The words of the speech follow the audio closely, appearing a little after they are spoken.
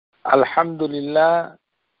Alhamdulillah,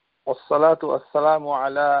 wassalatu wassalamu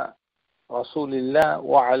ala rasulillah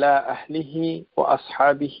wa ala ahlihi wa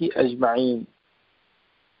ashabihi ajma'in.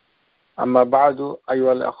 Amma ba'du,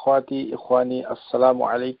 ayyuhal akhwati, ikhwani, assalamu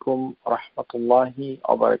alaikum wa rahmatullahi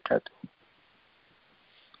wa barakatuh.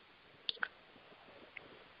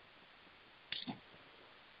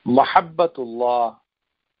 Muhabbatullah,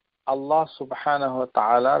 Allah subhanahu wa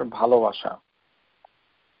ta'alaর ভালোবাসা।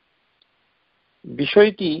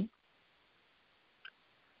 বিষয়টি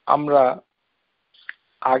আমরা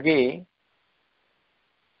আগে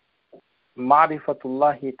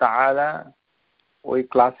মারিফাতুল্লাহি তাআলা ওই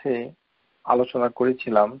ক্লাসে আলোচনা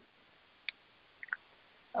করেছিলাম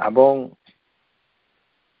এবং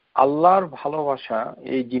আল্লাহর ভালোবাসা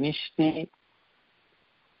এই জিনিসটি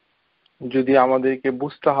যদি আমাদেরকে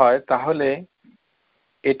বুঝতে হয় তাহলে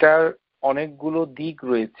এটার অনেকগুলো দিক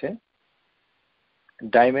রয়েছে,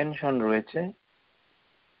 ডাইমেনশন রয়েছে,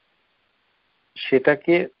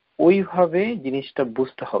 সেটাকে ওইভাবে জিনিসটা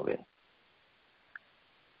বুঝতে হবে।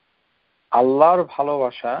 আল্লাহর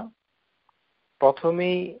ভালোবাসা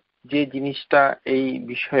প্রথমেই যে জিনিসটা এই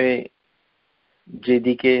বিষয়ে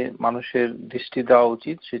যেদিকে মানুষের দৃষ্টি দেওয়া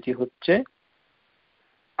উচিত সেটি হচ্ছে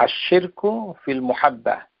আশশিরকু ফিল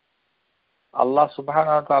মুহাব্বা। আল্লাহ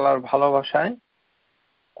সুবহানাহু ওয়া তাআলার ভালোবাসায়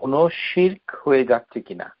কোনো শিরক হয়ে যাচ্ছে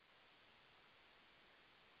কিনা,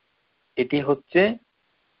 এটি হচ্ছে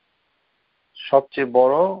সবচেয়ে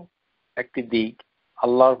বড় একটি দিক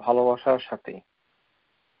আল্লাহর ভালোবাসার সাথে।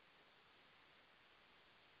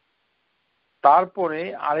 তারপরে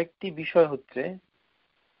আরেকটি বিষয় হচ্ছে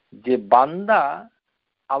যে বান্দা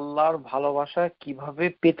আল্লাহর ভালোবাসা কিভাবে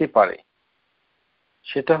পেতে পারে,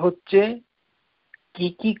 সেটা হচ্ছে কি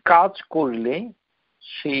কি কাজ করলে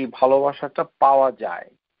সেই ভালোবাসাটা পাওয়া যায়,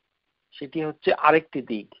 সেটি হচ্ছে আরেকটি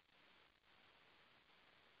দিক।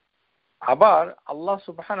 আবার আল্লাহ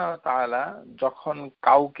সুবহানাহু ওয়া তাআলা যখন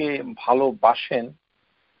কাউকে ভালোবাসেন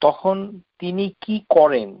তখন তিনি কি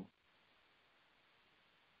করেন,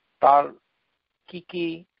 তার কি কি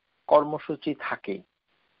কর্মসূচি থাকে।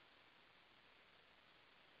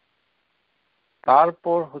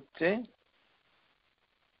 তারপর হচ্ছে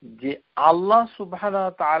যে আল্লাহ সুবহানাহু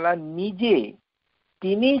ওয়া তাআলা নিজে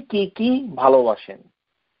তিনি কি কি ভালোবাসেন।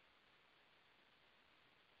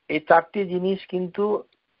 এই চারটি জিনিস কিন্তু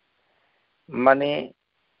মানে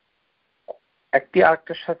একটি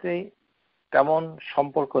আরেকটার সাথে তেমন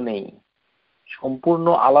সম্পর্ক নেই, সম্পূর্ণ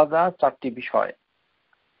আলাদা চারটি বিষয়।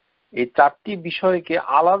 এই চারটি বিষয়কে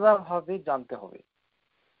আলাদাভাবে জানতে হবে।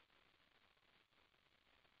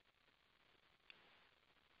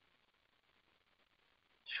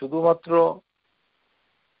 শুধুমাত্র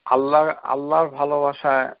আল্লাহর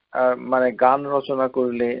ভালোবাসা মানে গান রচনা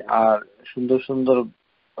করলে আর সুন্দর সুন্দর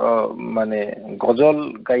মানে গজল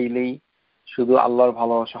গাইলেই শুধু আল্লাহর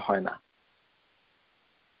ভালোবাসা হয় না।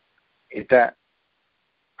 এটা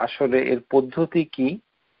আসলে এর পদ্ধতি কি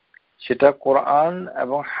সেটা কোরআন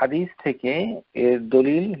এবং হাদিস থেকে এর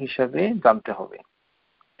দলিল হিসাবে জানতে হবে।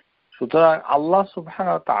 সুতরাং আল্লাহ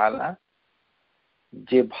সুবহানাহু ওয়া তাআলা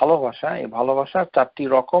যে ভালোবাসা, এই ভালোবাসার চারটি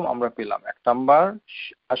রকম আমরা পেলাম। এক নাম্বার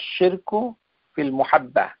আশশিরকু ফিল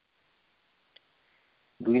মুহাব্বা,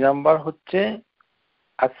 দুই নাম্বার হচ্ছে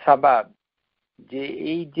আসসাবাব, যে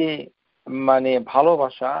এই যে মানে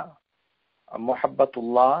ভালোবাসা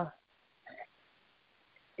মুহাব্বাতুল্লাহ,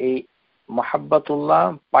 এই মুহাব্বাতুল্লাহ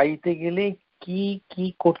পাইতে গেলে কি কি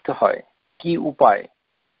করতে হয়, কি উপায়।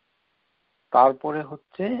 তারপরে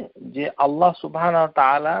হচ্ছে যে আল্লাহ সুবহানাহু ওয়া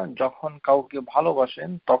তাআলা যখন কাউকে ভালোবাসেন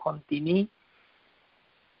তখন তিনি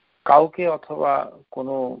কাউকে অথবা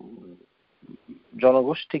কোনো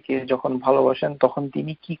জনগোষ্ঠীকে যখন ভালোবাসেন তখন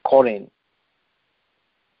তিনি কি করেন।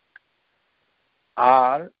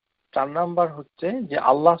 আর চার নাম্বার হচ্ছে যে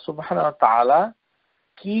আল্লাহ সুবহানাহু ওয়া তাআলা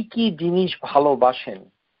কি কি জিনিস ভালোবাসেন।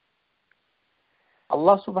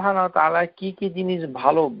 আল্লাহ সুবহানাহু ওয়া তাআলা কি কি জিনিস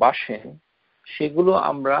ভালোবাসেন সেগুলো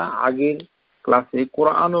আমরা আগের ক্লাসে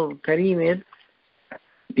কোরআনুল কারীমের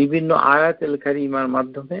বিভিন্ন আয়াতুল কারীমার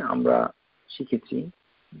মাধ্যমে আমরা শিখেছি।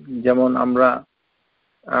 যেমন আমরা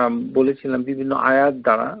বলেছিলাম বিভিন্ন আয়াত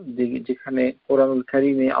দ্বারা যেখানে কোরআনুল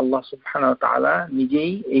কারীমে আল্লাহ সুবহানাহু ওয়া তাআলা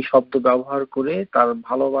নিজেই এই শব্দ ব্যবহার করে তার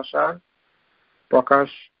ভালোবাসার প্রকাশ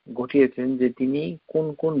ঘটিয়েছেন, যে তিনি কোন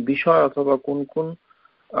কোন বিষয় অথবা কোন কোন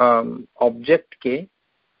অবজেক্টকে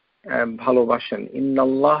ভালোবাসেন।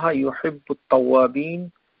 ইন্নাল্লাহা ইউহিব্বুত তাওয়াবিন,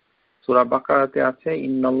 সূরা বাকারাতে আছে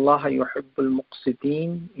ইন্নাল্লাহা ইউহিব্বুল মুকসিতিন,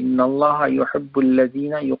 ইন্নাল্লাহা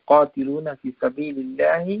ইউহিব্বুল্লাযীনা ইউকাতিলুনা ফি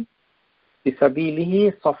সাবিলিহি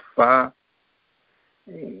সাফফা,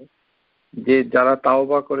 যে যারা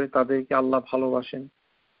তাওবা করে তাদেরকে আল্লাহ ভালোবাসেন,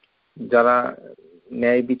 যারা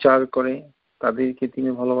ন্যায় বিচার করে তাদেরকে তিনি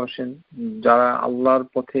ভালোবাসেন। যারা আল্লাহর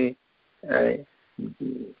পথে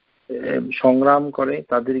সংগ্রাম করে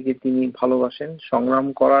তাদেরকে তিনি ভালোবাসেন। সংগ্রাম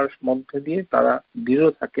করার মধ্যে দিয়ে তারা দৃঢ়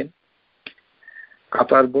থাকেন,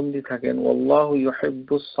 কাতারবন্দি থাকেন। আল্লাহু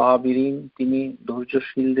ইউহিব্বুস সাবিরিন, তিনি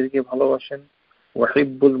ধৈর্যশীলদেরকে ভালোবাসেন।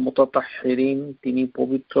 ওয়াহিব্বুল মুতাতাহহিরিন, তিনি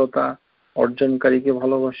পবিত্রতা অর্জনকারীকে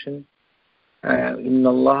ভালোবাসেন।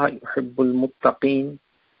 ইন্নাল্লাহা ইউহিব্বুল মুত্তাকিন,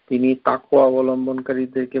 তিনি তাকওয়া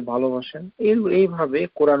অবলম্বনকারীদেরকে ভালোবাসেন। এইভাবে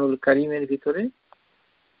কোরআনুল কারীমের ভিতরে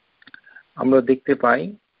আমরা দেখতে পাই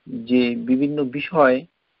যে বিভিন্ন বিষয়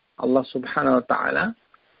আল্লাহ সুবহানাহু ওয়া তাআলা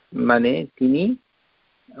মানে তিনি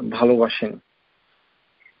ভালোবাসেন।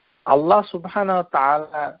 আল্লাহ সুবহানাহু ওয়া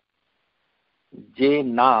তাআলা যে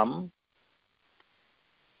নাম,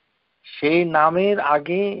 সেই নামের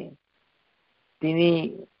আগে তিনি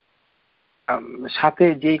সাথে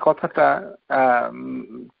যেই কথাটা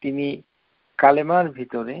তিনি কালেমার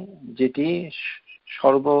ভিতরে যেটি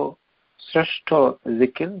সর্বশ্রেষ্ঠ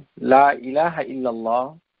জিকির, লা ইলাহা ইল্লাল্লাহ।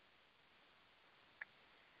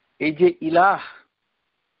 এই যে ইলাহ,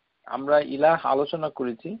 আমরা ইলাহ আলোচনা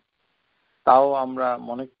করেছি, তাও আমরা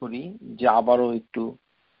মনে করি যে আবারও একটু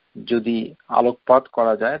যদি আলোকপাত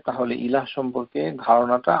করা যায় তাহলে ইলাহ সম্পর্কে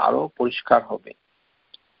ধারণাটা আরো পরিষ্কার হবে।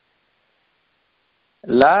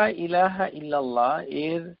 লা ইলাহা ইল্লাল্লাহ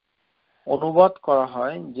এর অনুবাদ করা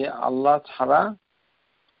হয় যে আল্লাহ ছাড়া,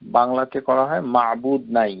 বাংলাতে করা হয় মাবুদ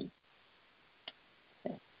নাই।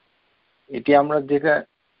 এটি আমরা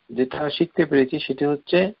যেটা শিখতে পেরেছি সেটি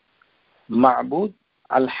হচ্ছে মাবুদ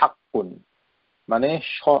আল হাক্কুন, মানে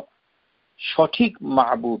সঠিক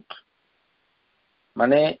মাবুদ।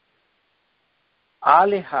 মানে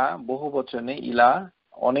আলেহা বহু বচনে, ইলাহ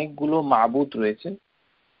অনেকগুলো মাবুদ রয়েছে।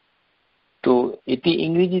 তো এটি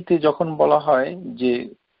ইংরেজিতে যখন বলা হয় যে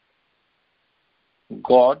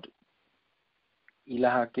গড,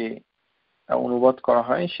 ইলাহাকে অনুবাদ করা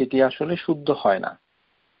হয়, সেটি আসলে শুদ্ধ হয় না।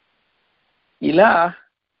 ইলাহ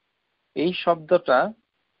এই শব্দটা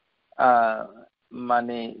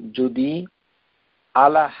মানে যদি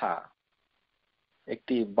আলাহা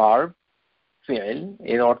একটি ভার্ব, ফেল,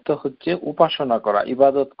 এর অর্থ হচ্ছে উপাসনা করা,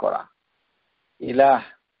 ইবাদত করা। ইলাহ,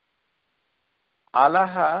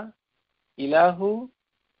 আলাহা, ইলাহু।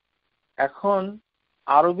 এখন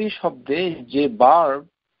আরবি শব্দে যে ভার্ব,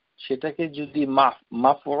 সেটাকে যদি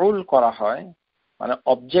মাফউল করা হয়, মানে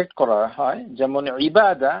অবজেক্ট করা হয়, যেমন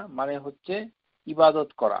ইবাদা মানে হচ্ছে ইবাদত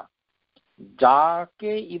করা।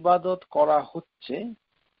 যাকে ইবাদত করা হচ্ছে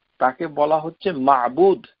তাকে বলা হচ্ছে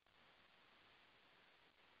মাবুদ।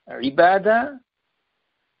 ইবাদা,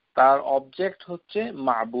 তার অবজেক্ট হচ্ছে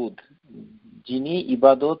মাবুদ, যিনি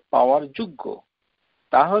ইবাদত পাওয়ার যোগ্য।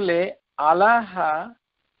 তাহলে আলাহা,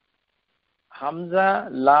 হামজা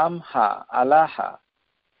লাম হা, আলাহা,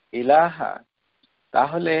 ইলাহা।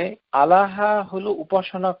 তাহলে আলাহা হলো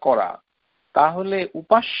উপাসনা করা। তাহলে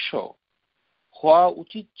উপাস্য হওয়া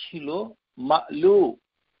উচিত ছিল মা'লু।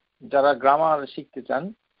 যারা গ্রামার শিখতে চান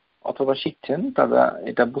অথবা শিখছেন তারা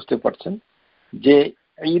এটা বুঝতে পারছেন যে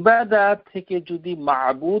ইবাদত থেকে যদি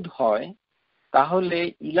মাবুদ হয় তাহলে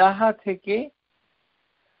ইলাহা থেকে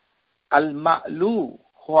আল মা'লু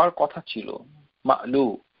হওয়ার কথা ছিল। মা'লু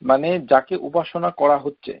মানে যাকে উপাসনা করা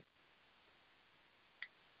হচ্ছে।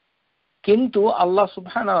 কিন্তু আল্লাহ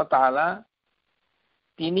সুবহানাহু ওয়া তাআলা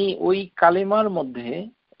তিনি ওই কালেমার মধ্যে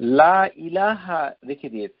লা ইলাহা রেখে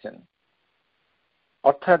দিয়েছেন।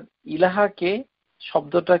 অর্থাৎ ইলাহাকে,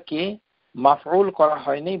 শব্দটাকে মাফউল করা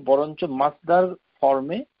হয়নি, বরঞ্চ মাসদার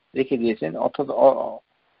ফর্মে রেখে দিয়েছেন।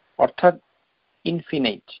 অর্থাৎ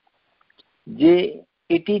ইনফিনিট, যে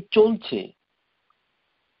এটি চলছে,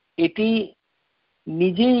 এটি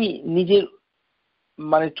নিজের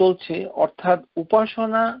মানে চলছে। অর্থাৎ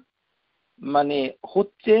উপাসনা মানে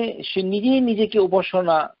হচ্ছে সে নিজেই নিজেকে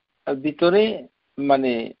উপাসনা ভিতরে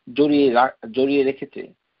মানে জড়িয়ে রেখেছে।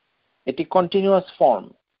 এটি কন্টিনিউয়াস ফর্ম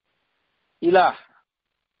ইলাহ।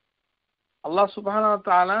 আল্লাহ সুবহানাহু ওয়া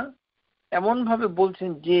তাআলা এমন ভাবে বলছেন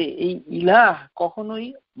যে এই ইলাহ কখনোই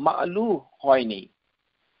মা'লু হয়নি।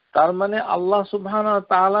 তার মানে আল্লাহ সুবহানাহু ওয়া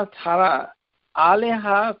তাআলা ছাড়া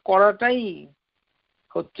আলেহা করাটাই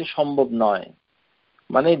হচ্ছে সম্ভব নয়।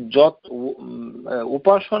 মানে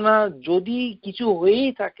উপাসনা যদি কিছু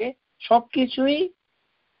হয়েই থাকে, সবকিছুই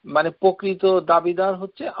মানে প্রকৃত দাবিদার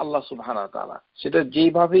হচ্ছে আল্লাহ সুবহানাহু ওয়া তাআলা। সেটা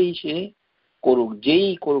যেইভাবেই সে করুক, যেই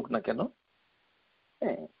করুক না কেন,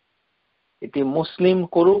 এটি মুসলিম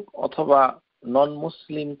করুক অথবা নন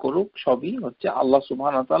মুসলিম করুক, সবই হচ্ছে আল্লাহ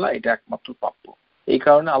সুবহানাহু ওয়া তাআলা, এটা একমাত্র প্রাপ্য। এই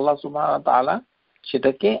কারণে আল্লাহ সুবহানাহু ওয়া তাআলা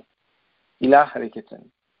সেটাকে ইলাহ রেখেছেন।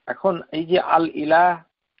 এখন এই যে আল ইলাহ,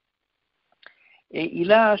 এই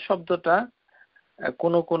ইলাহ শব্দটা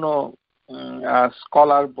কোন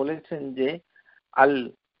স্কলার বলেছেন যে আল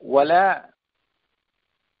ওয়ালা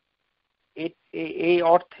এই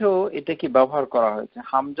অর্থেও এটাকে ব্যবহার করা হয়েছে,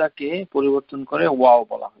 হামজাকে পরিবর্তন করে ওয়াও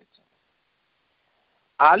বলা হয়েছে।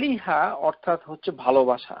 আলিহা অর্থাৎ হচ্ছে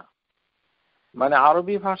ভালোবাসা, মানে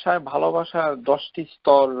আরবি ভাষায় ভালোবাসার 10টি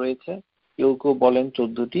স্তর রয়েছে, কেউ কেউ বলেন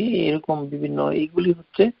 14টি, এরকম বিভিন্ন, এইগুলি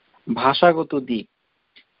হচ্ছে ভাষাগত দিক।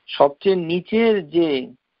 সবচেয়ে নিচের যে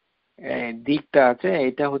দিকটা আছে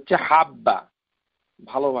এটা হচ্ছে হাব্বা,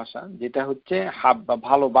 ভালোবাসা, যেটা হচ্ছে হাব্বা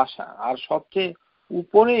ভালোবাসা। আর সবচেয়ে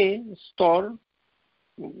উপরে স্তর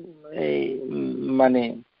মানে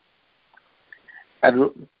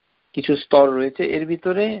কিছু স্তর রয়েছে, এর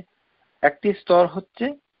ভিতরে একটি স্তর হচ্ছে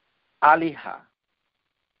আলিহা,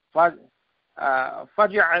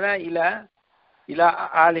 ফাজআলা ইলা ইলা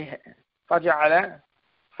আলিহা,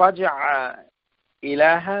 ফাজআ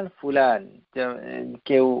ইলাহা ফুলান,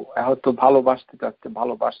 কেউ হয়তো ভালোবাসতে চাচ্ছে,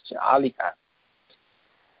 ভালোবাসছে আলিহা।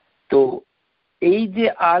 তো এই যে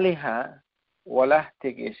আলিহা ওয়ালাহ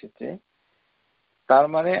থেকে এসেছে, তার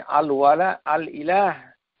মানে আল ওয়ালা আল ইলাহ,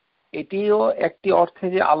 এটিও একটি অর্থে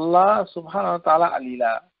যে আল্লাহ সুবহানাহু ওয়া তাআলা আল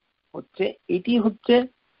ইলাহ হচ্ছে, এটি হচ্ছে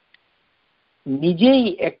নিজেই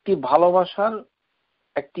একটি ভালোবাসার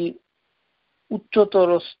একটি উচ্চতর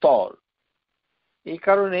স্তর। এই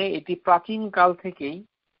কারণে এটি প্রাচীন কাল থেকেই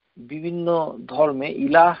বিভিন্ন ধর্মে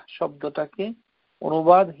ইলাহ শব্দটাকে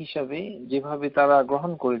অনুবাদ হিসাবে যেভাবে তারা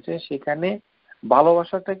গ্রহণ করেছে, সেখানে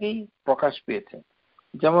ভালোবাসাটাকেই প্রকাশ পেয়েছে।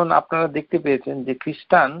 যেমন আপনারা দেখতে পেয়েছেন যে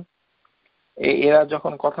খ্রিস্টান এরা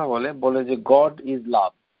যখন কথা বলে যে god is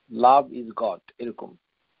love, love is god, এরকম।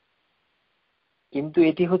 কিন্তু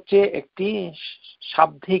এটি হচ্ছে একটি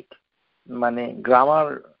শাব্দিক মানে গ্রামার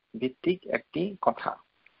ভিত্তিক একটি কথা।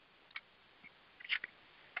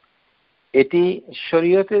 এটি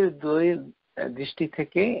শরীয়তের দৃষ্টি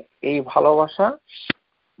থেকে এই ভালোবাসা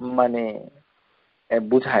মানে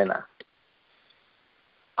বুঝায় না।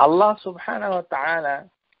 আল্লাহ সুবহানাহু ওয়া তাআলা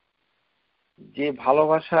যে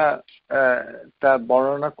ভালোবাসা তা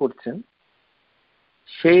বর্ণনা করছেন,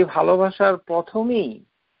 সেই ভালোবাসার প্রথমেই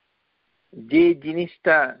যে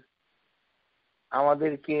জিনিসটা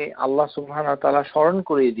আমাদেরকে আল্লাহ সুবহানাহু ওয়া তাআলা স্মরণ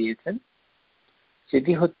করিয়ে দিয়েছেন,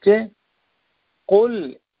 সেটি হচ্ছে কুল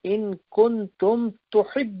ইন কুনতুম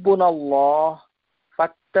তুহিব্বুনাল্লাহ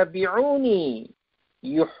ফাত্তাবিউনি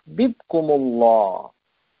ইউহিব্বুকুমুল্লাহ,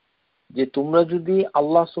 যে তোমরা যদি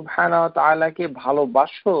আল্লাহ সুবহানাহু ওয়া তাআলাকে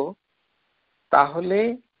ভালোবাসো তাহলে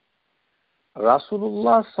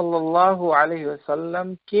রাসূলুল্লাহ সাল্লাল্লাহু আলাইহি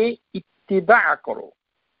ওয়াসাল্লামকে ইত্তিবা করো,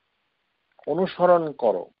 অনুসরণ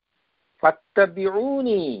করো।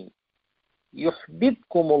 ফাত্তাবিউনি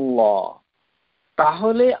ইউহিব্বুকুমুল্লাহ,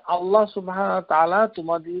 তাহলে আল্লাহ সুবহানাহু ওয়া তাআলা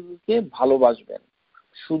তোমাদেরকে ভালোবাসবেন।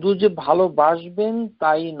 শুধু যে ভালোবাসবেন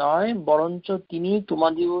তাই নয়, বরঞ্চ তিনি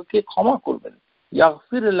তোমাদেরকে ক্ষমা করবেন।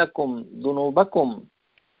 ইয়াগফির লাকুম যুনুবাকুম,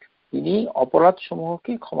 তিনি অপরাধ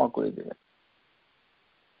সমূহকে ক্ষমা করে দেবেন।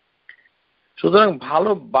 সুতরাং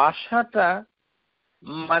ভালোবাসাটা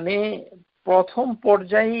মানে প্রথম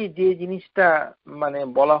পর্যায়ে যে জিনিসটা মানে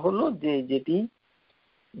বলা হলো,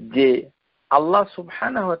 যে আল্লাহ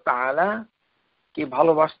সুবহানাহু ওয়া তাআলা কে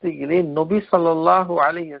ভালোবাসতে গেলে নবী সাল্লাল্লাহু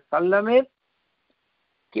আলাইহি ওয়াসাল্লামের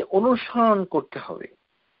কে অনুসরণ করতে হবে,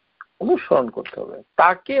 অনুসরণ করতে হবে।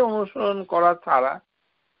 তাকে অনুসরণ করা ছাড়া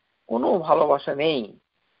কোনো ভালোবাসা নেই,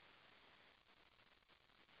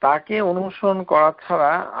 তাকে অনুসরণ করা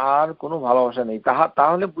ছাড়া আর কোনো ভালোবাসা নেই।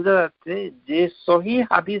 তাহলে বোঝা যাচ্ছে যে সহিহ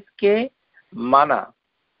হাদিসকে মানা,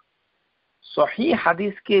 সহিহ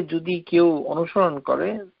হাদিসকে যদি কেউ অনুসরণ করে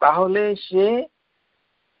তাহলে সে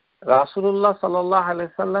রাসূলুল্লাহ সাল্লাল্লাহু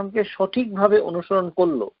আলাইহি সাল্লামকে সঠিকভাবে অনুসরণ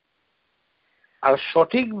করলো। আর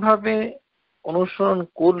সঠিকভাবে অনুসরণ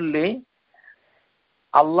করলে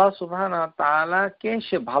আল্লাহ সুবহানাহু ওয়া তাআলাকে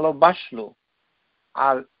সে ভালোবাসলো।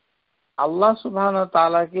 আর আল্লাহ সুবহানাহু ওয়া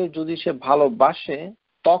তাআলাকে যদি সে ভালোবাসে,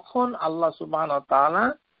 তখন আল্লাহ সুবহানাহু ওয়া তাআলা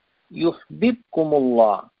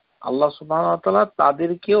ইউহিব্বুকুমুল্লাহ, আল্লাহ সুবহানাহু ওয়া তাআলা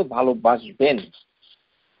তাদেরকেও ভালোবাসবেন।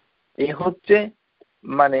 এই হচ্ছে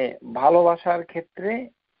মানে ভালোবাসার ক্ষেত্রে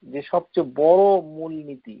যে সবচেয়ে বড়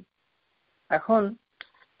মূলনীতি। এখন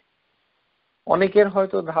অনেকের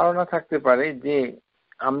হয়তো ধারণা থাকতে পারে যে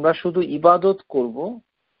আমরা শুধু ইবাদত করব,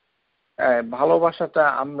 ভালোবাসাটা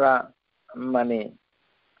আমরা মানে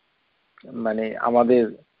মানে আমাদের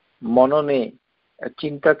মননে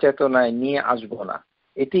চিন্তা চেতনায় নিয়ে আসব না।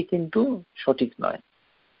 এটি কিন্তু সঠিক নয়।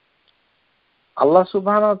 আল্লাহ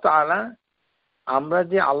সুবহানাহু ওয়া তাআলা, আমরা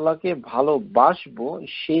যে আল্লাহকে ভালোবাসবো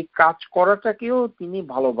সেই কাজ করাটাকেও তিনি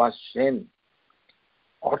ভালোবাসেন।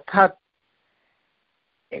 অর্থাৎ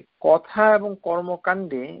কথা এবং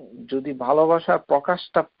কর্মকাণ্ডে যদি ভালোবাসার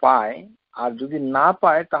প্রকাশটা পায়, আর যদি না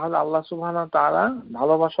পায় তাহলে আল্লাহ সুবহানাহু ওয়া তাআলা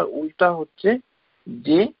ভালোবাসার উল্টা হচ্ছে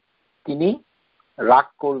যে তিনি রাগ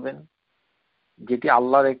করবেন, যেটি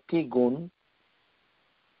আল্লাহর একটি গুণ।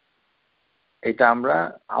 এটা আমরা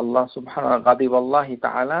আল্লাহ সুবহানাহু গাদিবাল্লাহি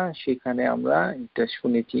তাআলা সেখানে আমরা এটা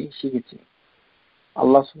শুনেছি, শিখেছি।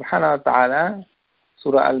 আল্লাহ সুবহানাহু ওয়া তাআলা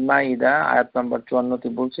সূরা আল মাইদা আয়াত নম্বর 54 তে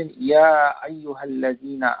বলছেন, ইয়া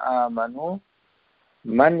আইয়ুহাল্লাযীনা আমানু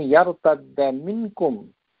মান ইয়ারতাদ্দা মিনকুম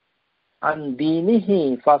আন দীনিহি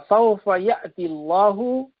ফাসাউফা ইয়াতিল্লাহু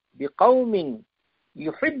বিকাউমিন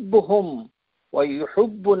ইউহিব্বুহুম ওয়া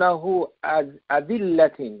ইউহিব্বুনাহু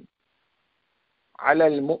আযিল্লাতিন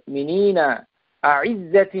আলাল মুমিনিনা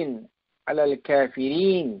আ'ইজ্জাতিন আলাল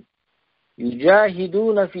কাফিরিন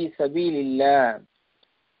ইউজাহিদুনা ফি সাবিলিল্লাহ।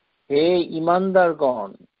 হে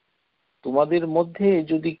ঈমানদারগণ, তোমাদের মধ্যে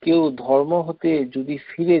যদি কেউ ধর্ম হতে যদি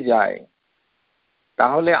ফিরে যায়,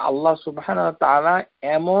 তাহলে আল্লাহ সুবহানাহু ওয়া তাআলা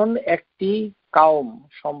এমন একটি কওম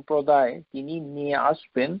সম্প্রদায় তিনি নিয়ে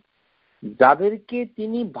আসবেন যাদেরকে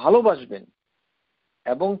তিনি ভালোবাসবেন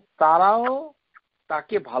এবং তারাও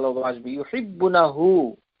তাকে ভালোবাসবে। ইউহিব্বুনাহু,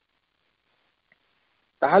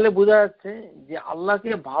 তাহলে বোঝা যাচ্ছে যে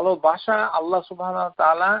আল্লাহকে ভালোবাসা আল্লাহ সুবহানাহু ওয়া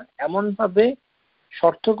তাআলা এমন ভাবে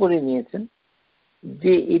শর্ত করে নিয়েছেন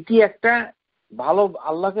যে এটি একটা ভালো,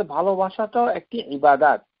 আল্লাহকে ভালোবাসাটাও একটি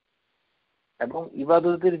ইবাদত এবং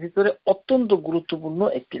ইবাদতের ভিতরে অত্যন্ত গুরুত্বপূর্ণ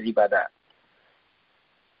একটি ইবাদত।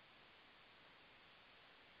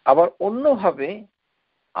 আবার অন্যভাবে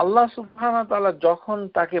আল্লাহ সুবহানাহু ওয়া তাআলা যখন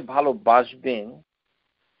তাকে ভালোবাসবেন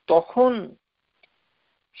তখন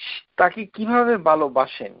তাকে কিভাবে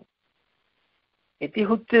ভালোবাসেন, এটি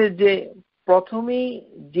হচ্ছে যে প্রথমেই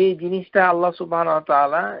যে জিনিসটা আল্লাহ সুবহানাহু ওয়া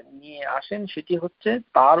তাআলা নিয়ে আসেন সেটি হচ্ছে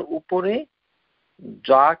তার উপরে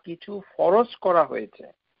যা কিছু ফরজ করা হয়েছে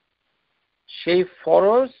সেই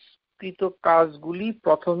ফরজকৃত কাজগুলি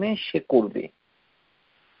প্রথমে সে করবে।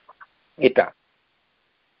 এটা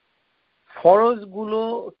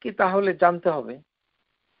ফরজগুলোকে তাহলে জানতে হবে,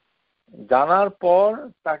 জানার পর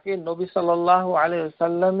তাকে নবী সাল্লাল্লাহু আলাইহি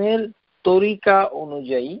ওয়াসাল্লামের তরিকা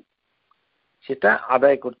অনুযায়ী সেটা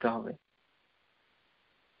আদায় করতে হবে।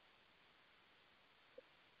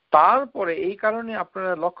 তারপরে এই কারণে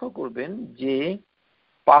আপনারা লক্ষ্য করবেন যে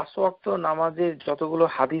 5 ওয়াক্ত নামাজের যতগুলো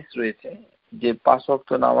হাদিস রয়েছে, যে 5 ওয়াক্ত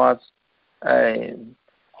নামাজ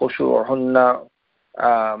খুশুউন্না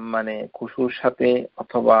মানে খুশুর সাথে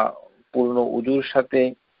অথবা পূর্ণ উজুর সাথে,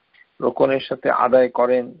 রোকনের সাথে আদায়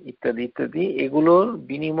করেন ইত্যাদি ইত্যাদি, এগুলোর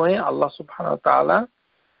বিনিময়ে আল্লাহ সুবহানাহু ওয়া তাআলা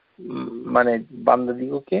মানে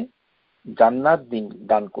বান্দাদিগকে জান্নাত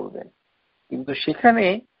দান করবেন। কিন্তু সেখানে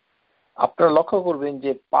আপনারা লক্ষ্য করবেন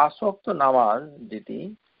যে 5 ওয়াক্ত নামাজ যেটি,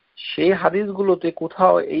 সেই হাদিসগুলোতে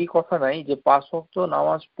কোথাও এই কথা নাই যে 5 ওয়াক্ত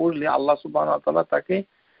নামাজ পড়লে আল্লাহ সুবহানাহু ওয়া তাআলা তাকে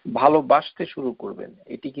ভালোবাসতে শুরু করবেন,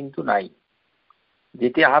 এটি কিন্তু নাই।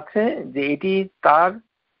 যেটি আছে যে এটি তার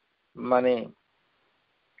মানে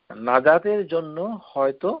নাজাতের জন্য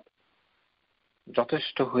হয়তো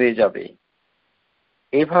যথেষ্ট হয়ে যাবে,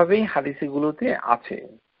 এভাবেই হাদিসগুলোতে আছে।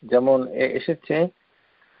 যেমন এসেছে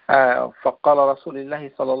فقال رسول الله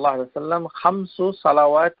صلى الله عليه وسلم 5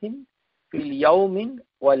 صلوات في اليوم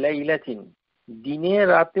وليلة, দিনে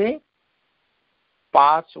রাতে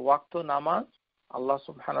 5 ওয়াক্ত নামাজ আল্লাহ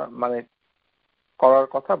সুবহানাহু মানে করার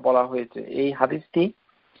কথা বলা হয়েছে। এই হাদিসটি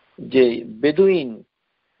যে বেদুইন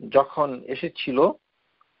যখন এসেছিল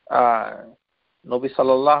নবী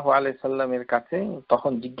সাল্লাল্লাহু আলাইহি সাল্লামের কাছে,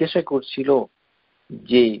 তখন জিজ্ঞাসা করছিল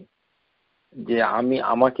যে যে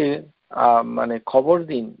আমাকে মানে খবর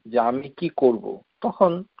দিন যে আমি কি করব।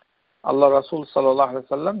 তখন আল্লাহ রাসূল সাল্লাল্লাহু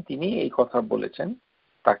আলাইহি সাল্লাম তিনি এই কথা বলেছেন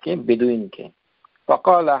তাকে, বেদুইনকে,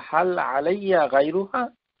 ফাকালা হাল আলাইয়া গায়রুহা,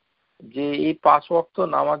 যে এই 5 ওয়াক্ত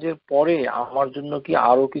নামাজের পরে আমার জন্য কি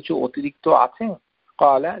আরো কিছু অতিরিক্ত আছে?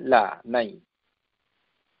 ক্বালা লা, নাই।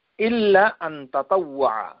 ইল্লা আন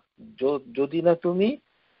তাতাওয়া, যদি না তুমি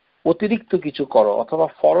অতিরিক্ত কিছু করো অথবা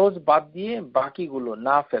ফরজ বাদ দিয়ে বাকিগুলো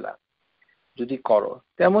নাফিলা যদি করো।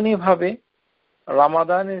 তেমনি ভাবে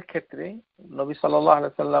রমাদানের ক্ষেত্রে নবী সাল্লাল্লাহু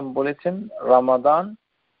আলাইহি সাল্লাম বলেছেন রমাদান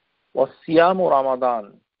ও সিয়াম ও রমাদান।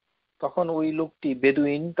 তখন ওই লোকটি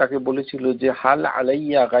বেদুইন তাকে বলেছিল যে হাল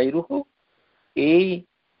আলাইয়া গায়রুহু, এই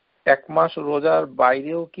 1 মাস রোজার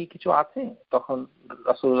বাইরেও কি কিছু আছে? তখন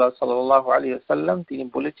রাসূলুল্লাহ সাল্লাল্লাহু আলাইহি ওয়াসাল্লাম তিনি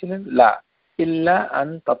বলেছিলেন লা ইল্লা আন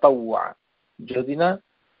তাতাওয়া, যদি না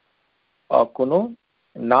কোনো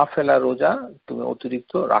নাফিলা রোজা তুমি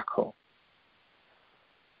অতিরিক্ত রাখো।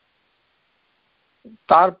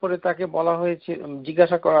 তারপরে তাকে বলা হয়েছে,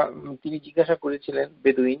 তিনি জিজ্ঞাসা করেছিলেন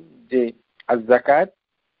বেদুইন যে আয-যাকাত,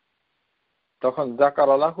 তখন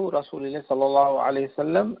যাকারালাহু রাসূলুল্লাহ সাল্লাল্লাহু আলাইহি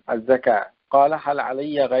ওয়াসাল্লাম আয-যাকাত, ক্বালা হাল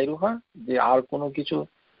আলাইয়া গায়রুহা, যে আর কোনো কিছু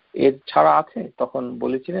এর ছাড়া আছে? তখন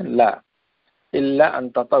বলেছিলেন লা ইল্লা আন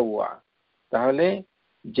তাতাওয়া, তাহলে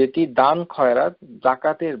যেটি দান খয়রাত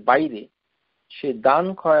যাকাতের বাইরে, সে দান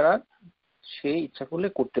খয়রাত সে ইচ্ছা করলে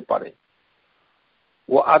করতে পারে।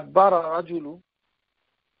 ও আদবার রাজুলু,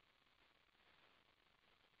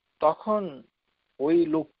 তখন ওই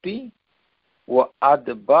লোকটি ও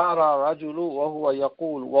আদবার রাজুলু ওয়া হুয়া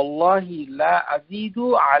ইয়াকুল ওয়াল্লাহি লা আযীদু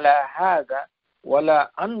আলা হাযা ওয়ালা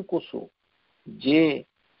আনকুসু, যে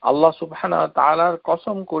আল্লাহ সুবহানাহু ওয়া তাআলার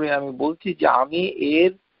কসম করে আমি বলছি যে আমি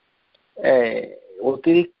এর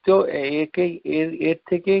অতিরিক্ত এর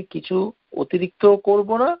থেকে কিছু অতিরিক্ত করব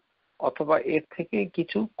না অথবা এর থেকে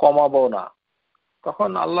কিছু কমাবো না। তখন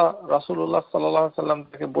আল্লাহ রাসূলুল্লাহ সাল্লাল্লাহু আলাইহি ওয়াসাল্লাম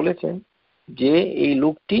তাকে বলেছেন যে এই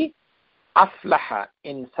লোকটি আফলাহা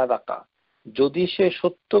ইন সাদাকা, যদি সে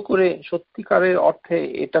সত্যিকারের অর্থে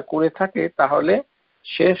এটা করে থাকে তাহলে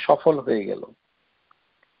সে সফল হয়ে গেল।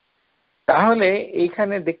 তাহলে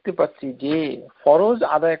এইখানে দেখতে পাচ্ছি যে ফরজ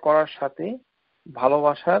আদায় করার সাথে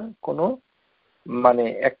ভালোবাসার কোনো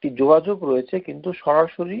একটি যোগাযোগ রয়েছে, কিন্তু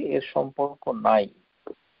সরাসরি এর সম্পর্ক নাই।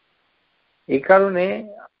 এই কারণে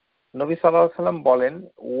নবী সাল্লাল্লাহু আলাইহি ওয়াসাল্লাম বলেন,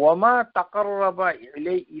 ওয়ামা তাকাররাবা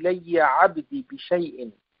ইলাইয়া আবদি বিশাইইন,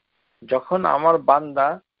 যখন আমার বান্দা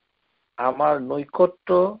আমার নৈকট্য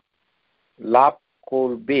লাভ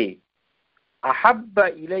করবে, আহাব্বা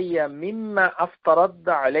ইলাইয়া মিম্মা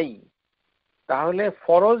আফতারাদা আলাই, তাহলে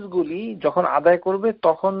ফরজগুলি যখন আদায় করবে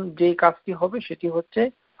তখন যে কাজটি হবে সেটি হচ্ছে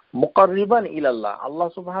মুকাররিবান ইলাল্লাহ, আল্লাহ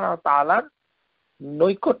সুবহানাহু ওয়া তাআলার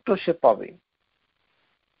নৈকট্য সে পাবে।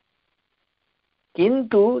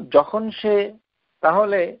 কিন্তু যখন সে,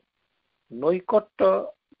 তাহলে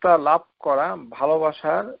নৈকট্যটা লাভ করা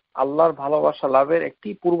ভালোবাসার, আল্লাহর ভালোবাসা লাভের একটি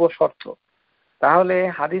পূর্ব শর্ত। তাহলে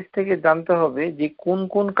হাদিস থেকে জানতে হবে যে কোন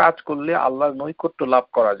কোন কাজ করলে আল্লাহর নৈকট্য লাভ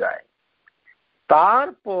করা যায়।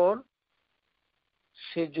 তারপর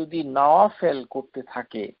সে যদি নওয়াফেল করতে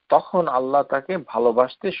থাকে তখন আল্লাহ তাকে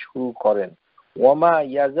ভালোবাসতে শুরু করেন। ওয়ামা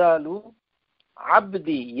ইয়াজালু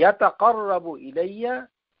আবদি ইয়াতাকাররাবু ইলাইয়া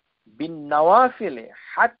বিন নওয়াফিল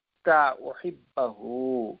হাত্তা উহিব্বাহু,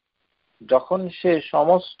 যখন সে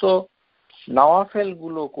সমস্ত নওয়াফেল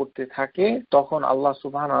গুলো করতে থাকে তখন আল্লাহ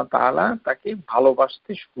সুবহানাহু ওয়া তাআলা তাকে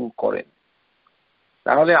ভালোবাসতে শুরু করেন।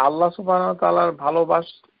 তাহলে আল্লাহ সুবহানাহু ওয়া তাআলার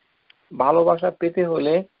ভালোবাসা পেতে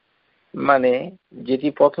হলে যেটি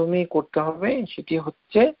প্রথমেই করতে হবে সেটি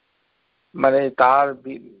হচ্ছে তার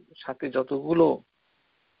সাথে যতগুলো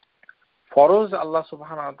ফরজ আল্লাহ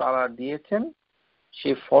সুবহানাহু ওয়া তাআলা দিয়েছেন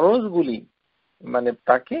সেই ফরজগুলি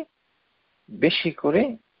তাকে বেশি করে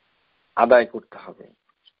আদায় করতে হবে।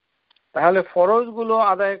 তাহলে ফরজগুলো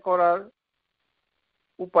আদায় করার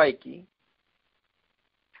উপায় কি?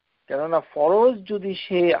 কেননা ফরজ যদি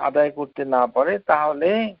সে আদায় করতে না পারে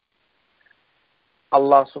তাহলে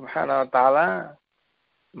আল্লাহ সুবহানাহু ওয়া তাআলা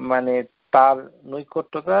তার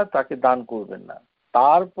নৈকট্যতা তাকে দান করবেন না।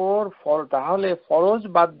 তারপর তাহলে ফরজ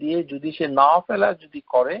বাদ দিয়ে যদি সে নওয়াফেলা যদি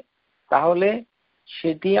করে তাহলে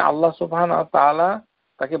সেটি আল্লাহ সুবহানাহু ওয়া তাআলা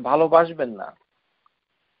তাকে ভালোবাসবেন না।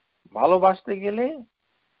 ভালোবাসতে গেলে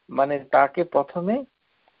তাকে প্রথমে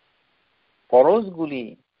ফরজগুলি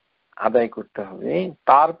আদায় করতে হবে,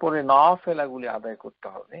 তারপরে নওয়াফেলাগুলি আদায় করতে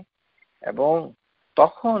হবে, এবং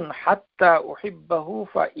তখন হাত্তা উহিব্বাহু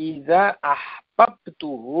ফাইজা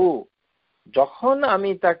আহবাবতুহু, যখন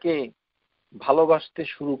আমি তাকে ভালোবাসতে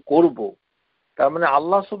শুরু করব, তার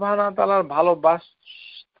আল্লাহ সুবহানাহু ওয়া তাআলার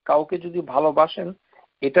কাউকে যদি ভালোবাসেন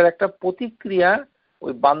এটার একটা প্রতিক্রিয়া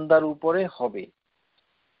ওই বান্দার উপরে হবে,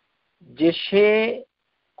 যে সে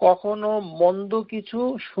কখনো মন্দ কিছু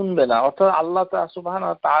শুনবে না। অর্থাৎ আল্লাহ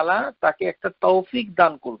সুবহানাহু ওয়া তাআলা তাকে একটা তৌফিক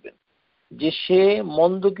দান করবেন যে সে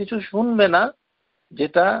মন্দ কিছু শুনবে না,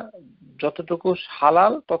 যেটা যতটুকু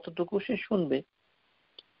হালাল ততটুকু সে শুনবে।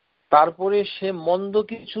 তারপরে সে মন্দ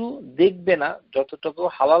কিছু দেখবে না, যতটুকু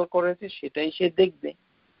হালাল করেছে সেটাই সে দেখবে।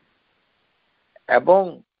 এবং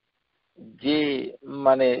যে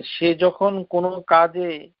সে যখন কোনো কাজে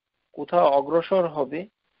কোথাও অগ্রসর হবে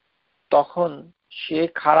তখন সে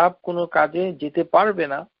খারাপ কোনো কাজে যেতে পারবে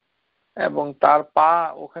না এবং তার পা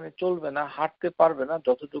ওখানে চলবে না, হাঁটতে পারবে না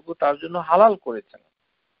যতটুকু তার জন্য হালাল করেছেন।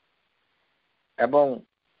 এবং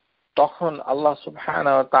তখন আল্লাহ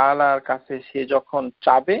সুবহানাহু ওয়া তাআলার কাছে সে যখন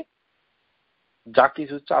চাবে, যা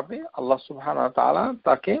কিছু চাবে আল্লাহ সুবহানাহু ওয়া তাআলা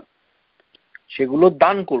তাকে সেগুলো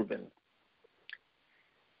দান করবেন।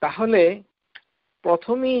 তাহলে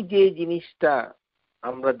প্রথমেই যে জিনিসটা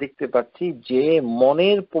আমরা দেখতে পাচ্ছি যে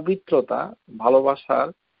মনের পবিত্রতা ভালোবাসার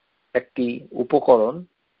একটি উপকরণ,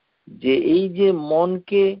 যে এই যে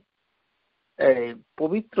মনকে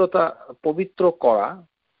পবিত্র করা,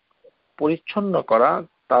 পরিচ্ছন্ন করা,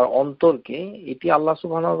 তার অন্তরকে, এটি আল্লাহ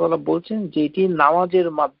সুবহানাহু ওয়া তাআলা বলছেন যে এটি নামাজের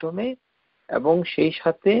মাধ্যমে এবং সেই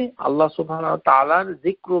সাথে আল্লাহ সুবহানাহু ওয়া তাআলার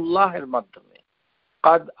যিকরুল্লাহের মাধ্যমে।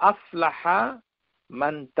 কাদ আফলাহা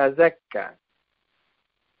মান তাযাক্কা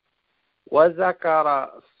ওয়া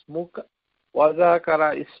যাকারা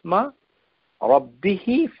ইসমা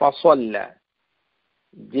রাব্বিহি ফাসাল্লা,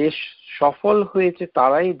 যে সফল হয়েছে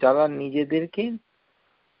তারাই যারা নিজেদেরকে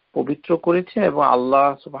পবিত্র করেছে এবং আল্লাহ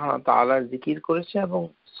সুবহানাহু ওয়া তাআলার জিকির করেছে এবং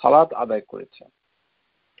সালাত আদায় করেছে।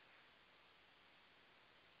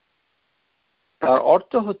 তার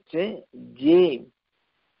অর্থ হচ্ছে যে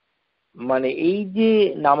মানে এই যে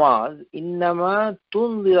নামাজ, ইন্নামা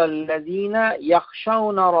তুনজিরাল্লাযীনা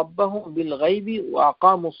ইয়াখশাউনা রাব্বাহুম বিল গায়বি ওয়া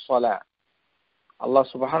আকামুস সালাহ। আল্লাহ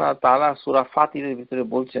সুবহানাহু ওয়া তাআলা সূরা ফাতিরের ভিতরে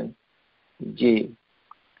বলছেন যে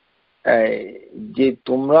যে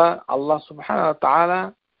তোমরা আল্লাহ সুবহানাহু ওয়া তাআলা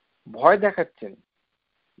ভয় দেখাচ্ছেন,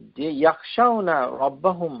 যে ইয়াখশাউনা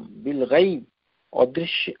রাব্বাহুম বিল গায়ব,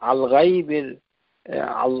 অদৃশ্য আল গায়বের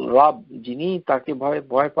আল রাব যিনি, তাকে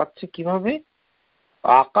ভয় পাচ্ছে কিভাবে?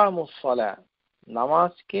 আকামুস সালাহ,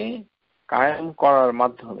 নামাজকে কায়েম করার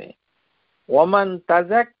মাধ্যমে। ওয়ামান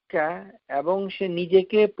তাযাক্কা, এবং সে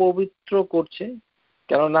নিজেকে পবিত্র করছে,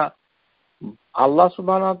 কেননা আল্লাহ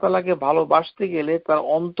সুবহানাহু ওয়া তাআলাকে ভালোবাসতে গেলে তার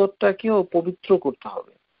অন্তরটাকেও পবিত্র করতে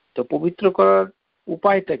হবে। তো পবিত্র করার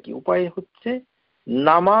উপায়টা কি? উপায় হচ্ছে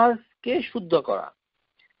নামাজকে শুদ্ধ করা।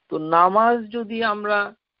 তো নামাজ যদি আমরা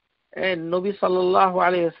নবী সাল্লাল্লাহু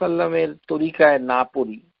আলাইহি ওয়াসাল্লামের তরিকায় না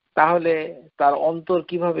পড়ি, তাহলে তার অন্তর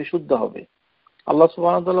কিভাবে শুদ্ধ হবে? আল্লাহ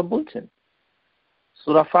সুবহানাহু ওয়া তাআলা বলছেন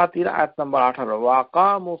সূরা ফাতির আয়াত নাম্বার 18, ওয়া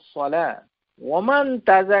আকামুস সালাহ ওয়া মান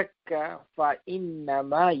তাযাক্কা ফা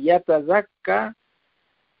ইন্নামা ইয়াতাযাক্কা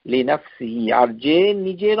লিনাফসিহি, আর যে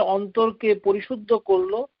নিজের অন্তরকে পরিশুদ্ধ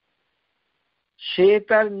করলো সে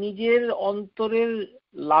তার নিজের অন্তরের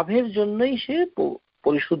লাভের জন্যই সে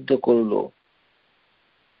পরিশুদ্ধ করলো,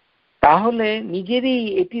 তাহলে নিজেরই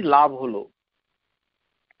এটি লাভ হলো।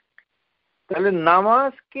 তাহলে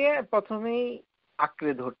নামাজকে প্রথমেই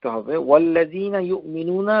আঁকড়ে ধরতে হবে। ওয়াল্লাযীনা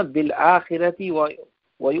ইউমিনুনা বিল আখিরাতি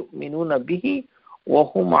ওয়া ইউমিনুনা বিহি ওয়া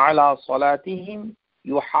হুম আলা সালাতিহিম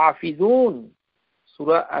ইউহাফিজুন,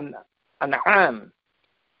 সূরা আনআম,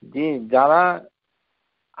 যে যারা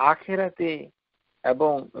আখিরাতে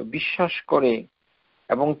এবং বিশ্বাস করে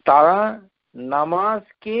এবং তারা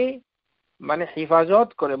নামাজকে মানে হেফাজত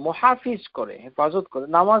করে, মুহাফিজ করে, হেফাজত করে।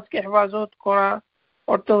 নামাজকে হেফাজত করা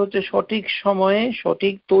অর্থ হচ্ছে সঠিক সময়ে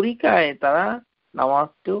সঠিক তরিকায় তারা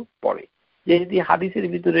নামাজকেও পড়ে। যেটি হাদিসের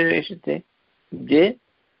ভিতরে এসেছে যে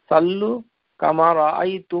সাল্লু কামা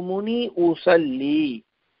রাআইতুমুনি উসাল্লি,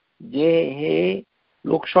 যে হে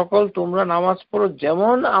লোক সকল তোমরা নামাজ পড়ো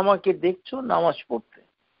যেমন আমাকে দেখছো নামাজ পড়তে।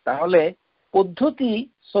 তাহলে পদ্ধতি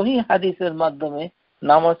সহিহ হাদিসের মাধ্যমে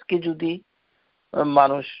নামাজকে যদি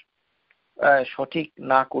মানুষ সঠিক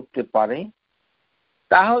না করতে পারে,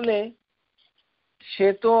 তাহলে সে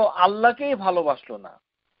তো আল্লাহকেই ভালোবাসলো না।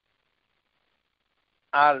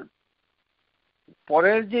 আর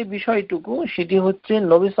পরের যে বিষয়টুকু সেটি হচ্ছে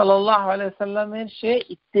নবী সাল্লাল্লাহু আলাইহি সাল্লামের সে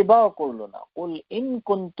ইত্তিবাও করলো না। কুল ইন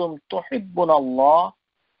কুনতুম তুহিব্বুনাল্লাহ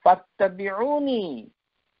ফাত্তাবিউনি,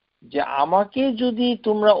 যে আমাকে যদি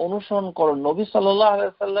তোমরা অনুসরণ করো, নবী সাল্লাল্লাহু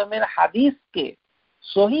আলাইহি সাল্লামের হাদিসকে,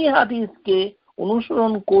 সহিহ হাদিসকে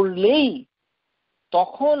অনুসরণ করলেই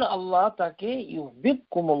তখন আল্লাহ তাকে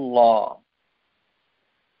ইউহিব্বুকুমুল্লাহ।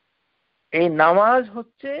 এই নামাজ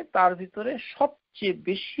হচ্ছে তার ভিতরে সবচেয়ে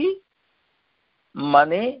বেশি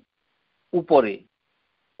মানে উপরে।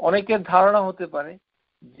 অনেকের ধারণা হতে পারে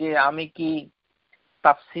যে আমি কি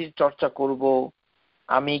তাফসীর চর্চা করব,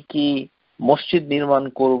 আমি কি মসজিদ নির্মাণ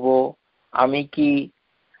করব, আমি কি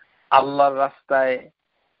আল্লাহর রাস্তায়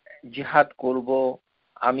জিহাদ করব,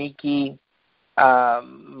 আমি কি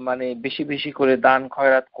মানে বেশি বেশি করে দান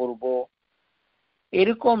খয়রাত করব।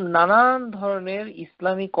 এরকম নানান ধরনের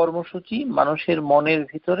ইসলামী কর্মসূচি মানুষের মনের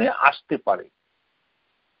ভিতরে আসতে পারে,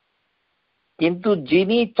 কিন্তু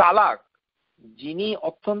যিনি চালাক, যিনি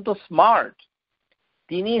অত্যন্ত স্মার্ট,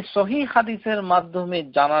 তিনি সহিহ হাদিসের মাধ্যমে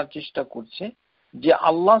জানার চেষ্টা করছে যে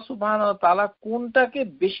আল্লাহ সুবহানাহু ওয়া তাআলা কোনটাকে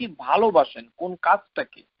বেশি ভালোবাসেন, কোন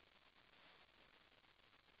কাজটাকে।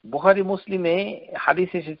 বুখারী মুসলিমে হাদিস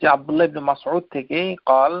এসেছে আব্দুল্লাহ ইবনে মাসউদ থেকে,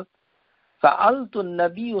 قال سألت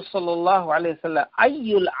النبي صلى الله عليه وسلم أي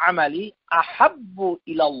العمل أحب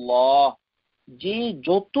إلى الله, যে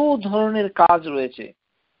যত ধরনের কাজ রয়েছে,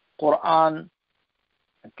 কোরআন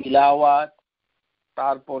তিলাওয়াত,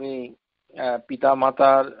 তারপরে পিতা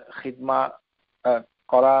মাতার খিদমা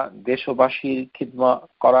করা, দেশবাসীর খিদমা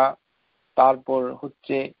করা, তারপর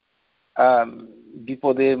হচ্ছে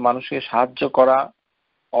বিপদে মানুষকে সাহায্য করা,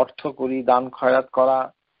 অর্থ করি দান খয়রাত করা,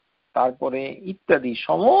 তারপরে ইত্যাদি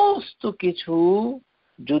সমস্ত কিছু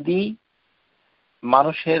যদি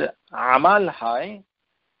মানুষের আমাল হয়,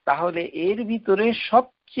 তাহলে এর ভিতরে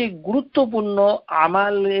সবচেয়ে গুরুত্বপূর্ণ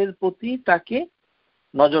আমালের প্রতি তাকে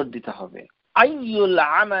নজর দিতে হবে। আইয়ুল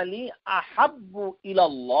আমালি আহাব্বু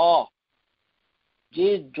ইলাল্লাহ, যে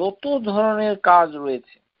যত ধরনের কাজ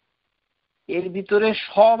রয়েছে এর ভিতরে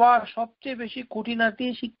সবার সবচেয়ে বেশি খুঁটিনাটি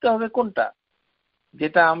শিখতে হবে কোনটা,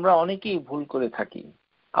 যেটা আমরা অনেকেই ভুল করে থাকি।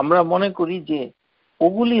 আমরা মনে করি যে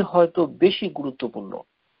ওগুলি হয়তো বেশি গুরুত্বপূর্ণ।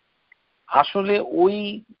 আসলে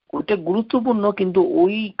ওইটা গুরুত্বপূর্ণ, কিন্তু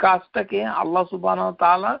ওই কাজটাকে আল্লাহ সুবহানাহু ওয়া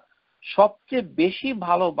তাআলা সবচেয়ে বেশি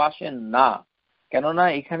ভালোবাসেন না। কেননা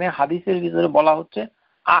এখানে হাদিসের ভিতরে বলা হচ্ছে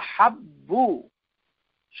আহাব্বু,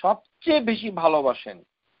 সবচেয়ে বেশি ভালোবাসেন,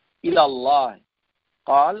 ইলাল্লাহ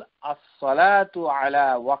ক্বাল আস-সালাতু আলা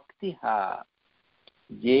ওয়াক্তিহা,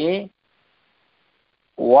 যে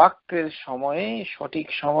ওয়াক্তের সময়ে, সঠিক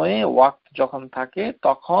সময়ে ওয়াক্ত যখন থাকে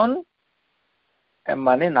তখন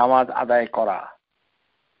মানে নামাজ আদায় করা।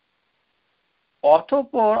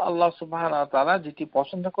 অতঃপর আল্লাহ সুবহানাহু ওয়া তাআলা যেটি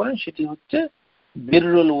পছন্দ করেন সেটি হচ্ছে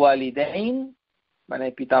বিররুল ওয়ালিদাইন, মানে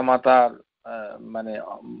পিতামাতার মানে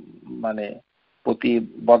মানে প্রতি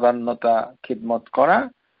বদান্যতা, খিদমত করা,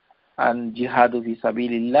 আন জিহাদু ফি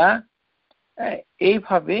সাবিলিল্লাহ,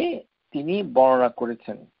 এইভাবে তিনি বর্ণনা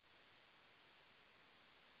করেছেন।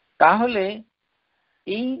 তাহলে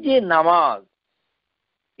এই যে নামাজ,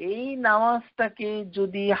 এই নামাজটাকে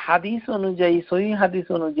যদি হাদিস অনুযায়ী, সহিহ হাদিস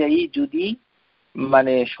অনুযায়ী যদি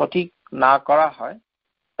মানে সঠিক না করা হয়,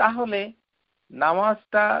 তাহলে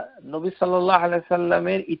নামাজটা নবী সাল্লাল্লাহু আলাইহি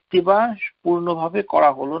সাল্লামের ইত্তিবা পূর্ণভাবে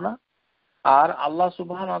করা হলো না, আর আল্লাহ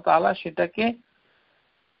সুবহানাহু ওয়া তাআলা সেটাকে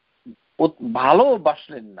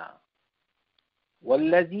ভালোবাসলেন না।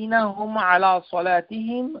 ওয়াল্লাযীনা হুম আলা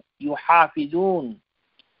সালাতিহিম ইউহাফিজুন,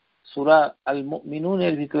 সূরা আল মুমিনুন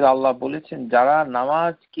এর ভিতরে আল্লাহ বলেছেন যারা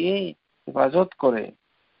নামাজকে হেফাজত করে,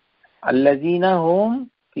 আল্লাযীনা হুম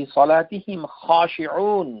ফি সালাতিহিম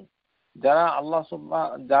খাশিউন, যারা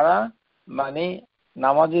যারা মানে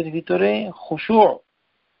নামাজের ভিতরে খুশু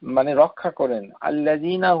মানে রক্ষা করেন,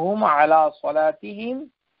 আল্লাযীনা হুম আলা সালাতিহিম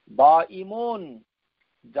দাঈমুন,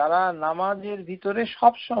 যারা নামাজের ভিতরে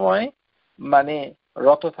সব সময় মানে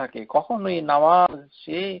রত থাকে, কখনোই নামাজ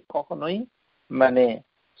সে কখনোই মানে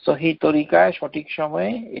সহি তরিকায় সঠিক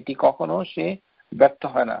সময়ে এটি কখনো সে ব্যর্থ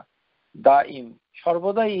হয় না, দাঈম,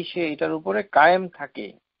 সর্বদাই সে এটার উপরে কায়েম থাকে।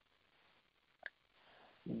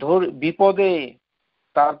 বিপদে,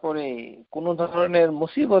 তারপরে কোন ধরনের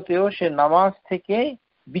মুসিবতেও সে নামাজ থেকে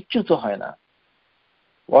বিচ্যুত হয় না।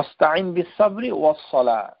 ওয়াস্তাইন বিস-সাবরি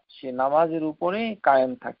ওয়াস-সালাহ, সে নামাজের উপরে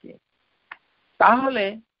কায়েম থাকে। তাহলে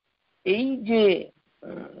এই যে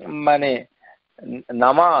মানে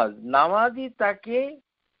নামাজই তাকে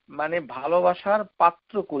মানে ভালোবাসার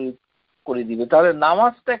পাত্র করে দিবে। তাহলে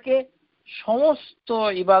নামাজটাকে সমস্ত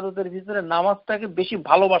ইবাদতের ভিতরে নামাজটাকে বেশি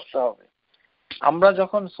ভালোবাসতে হবে। আমরা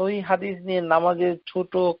যখন সহিহ হাদিস নিয়ে নামাজের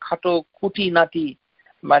ছোট খাটো খুঁটিনাটি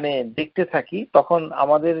মানে দেখতে থাকি, তখন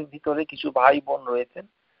আমাদের ভিতরে কিছু ভাই বোন রয়েছেন,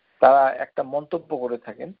 তারা একটা মন্তব্য করে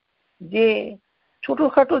থাকেন যে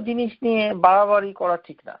ছোটখাটো জিনিস নিয়ে বাড়াবাড়ি করা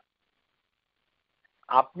ঠিক না।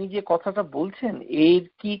 আপনি যে কথাটা বলছেন এর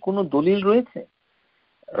কি কোনো দলিল রয়েছে?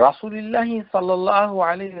 রাসূলুল্লাহ সাল্লাল্লাহু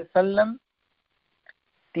আলাইহি ওয়াসাল্লাম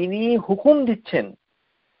তিনি হুকুম দিচ্ছেন,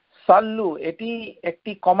 সাল্লু, এটি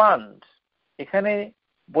একটি কমান্ড। এখানে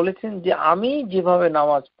বলেছেন যে আমি যেভাবে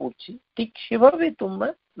নামাজ পড়ছি ঠিক সেভাবে তোমরা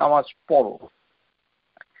নামাজ পড়ো।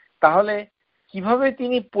 তাহলে কিভাবে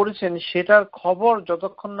তিনি পড়েছেন সেটার খবর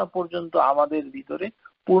যতক্ষণ না পর্যন্ত আমাদের ভিতরে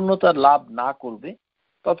পূর্ণতা লাভ না করবে,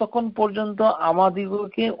 ততক্ষণ পর্যন্ত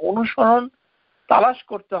আমাদিগকে অনুসরণ তালাশ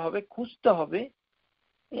করতে হবে, খুঁজতে হবে,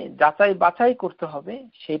 যাচাই বাছাই করতে হবে,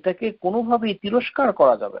 সেটাকে কোনোভাবেই তিরস্কার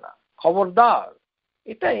করা যাবে না। খবরদার,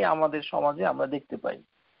 এটাই আমাদের সমাজে আমরা দেখতে পাই।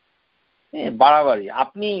 বাড়াবাড়ি,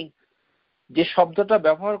 আপনি যে শব্দটা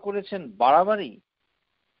ব্যবহার করেছেন বাড়াবাড়ি,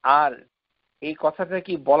 আর এই কথাটা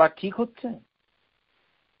কি বলা ঠিক হচ্ছে?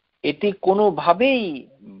 এটি কোনোভাবেই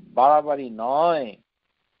বাড়াবাড়ি নয়।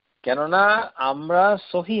 কেননা আমরা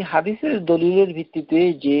সহিহ হাদিসের দলিলের ভিত্তিতে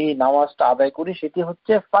যে নামাজটা আদায় করি সেটি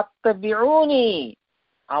হচ্ছে ফাত্তাবিউনি,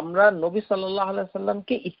 আমরা নবী সাল্লাল্লাহু আলাইহি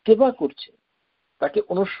সাল্লামকে ইত্তেবা করছি, তাকে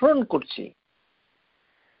অনুসরণ করছি।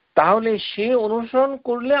 তাহলে সে অনুসরণ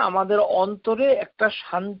করলে আমাদের অন্তরে একটা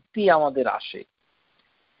শান্তি আমাদের আসে,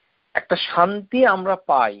 একটা শান্তি আমরা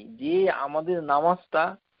পাই যে আমাদের নামাজটা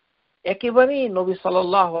একেবারেই নবী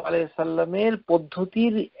সাল্লাল্লাহু আলাইহি সাল্লামের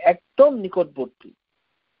পদ্ধতির একদম নিকটবর্তী।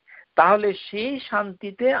 তাহলে সেই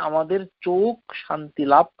শান্তিতে আমাদের চোখ শান্তি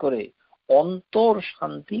লাভ করে, অন্তর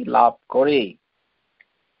শান্তি লাভ করে।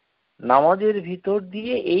 নামাজের ভিতর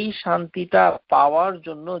দিয়ে এই শান্তিটা পাওয়ার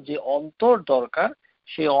জন্য যে অন্তর দরকার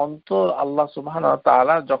সেই অন্তর আল্লাহ সুবহানাহু ওয়া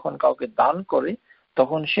তাআলা যখন কাউকে দান করে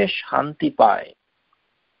তখন সে শান্তি পায়।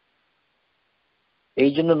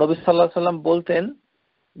 এই জন্য নবী সাল্লাল্লাহু আলাইহি সাল্লাম বলতেন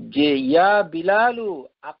যে ইয়া বিলালু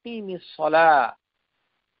আকিমিস সালাহ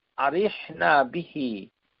আরিহনা বিহি,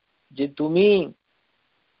 যে তুমি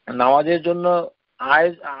নামাজের জন্য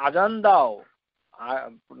আযান দাও,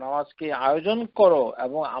 নামাজকে আয়োজন করো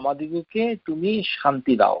এবং আমাদিগকে তুমি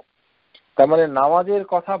শান্তি দাও। তার মানে নামাজের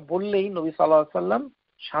কথা বললেই নবী সাল্লাল্লাহু আলাইহি সাল্লাম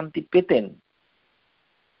শান্তি পেতেন।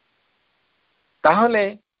 তাহলে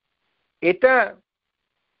এটা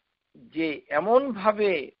যে এমন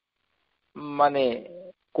ভাবে মানে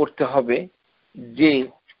করতে হবে যে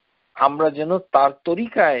আমরা যেন তার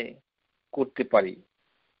তরিকায় করতে পারি,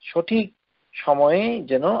 সঠিক সময়ে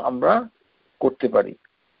যেন আমরা করতে পারি।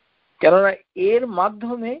 কেননা এর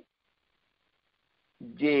মাধ্যমে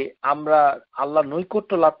যে আমরা আল্লাহ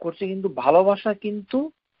নৈকট্য লাভ করছি কিন্তু ভালোবাসা কিন্তু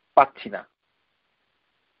পাচ্ছি না।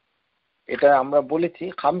 এটা আমরা বলেছি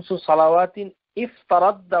খামসু সালাওয়াতিন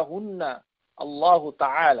ইফতারাদাহুন্না আল্লাহু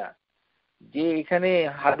তাআলা, যে এখানে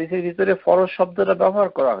হাদিসের ভিতরে ফরজ শব্দটা ব্যবহার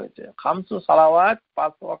করা হয়েছে। খামসু সালাওয়াত,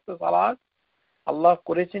 5 ওয়াক্ত সালাত আল্লাহ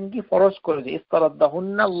করেছেন কি, ফরজ করেছে।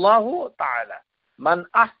 ইফতারাদাহুন্না আল্লাহু তাআলা মান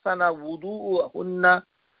আহসানা উযুহুন্না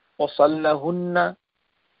ওয়া সাল্লাহুন্না,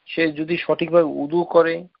 সে যদি সঠিকভাবে উযু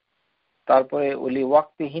করে, তারপরে ওলি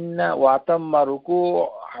ওয়াক্তিহিন্না ওয়া আতাম্মা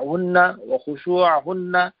রুকুহুন্না ওয়া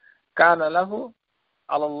খুশুআহুন্না কানা লাহু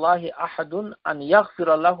আলাল্লাহি আহাদুন আন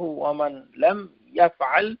ইয়াগফিরা লাহু ওয়া মান লাম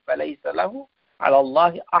ইয়াফআল ফালাইসা লাহু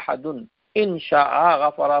আলাল্লাহি আহাদুন ইন শাআ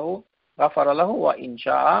গাফারা লাহু ওয়া ইন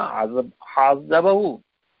শাআ আযাবাহু।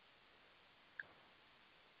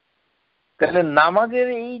 তাহলে নামাজের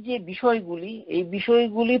এই যে বিষয়গুলি, এই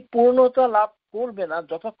বিষয়গুলি পূর্ণতা লাভ করবে না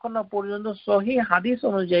যতক্ষণ না পর্যন্ত সহিহ হাদিস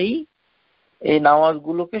অনুযায়ী এই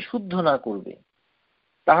নামাজগুলোকে শুদ্ধ না করবে।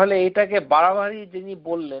 তাহলে এটাকে বাড়াবাড়ি যিনি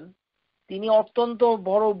বললেন তিনি অত্যন্ত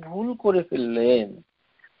বড় ভুল করে ফেললেন,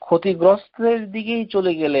 ক্ষতিগ্রস্তের দিকেই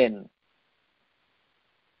চলে গেলেন।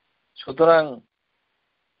 সুতরাং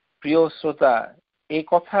প্রিয় শ্রোতা, এই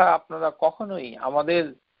কথা আপনারা কখনোই, আমাদের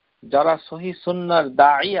যারা সহিহ সুন্নাহর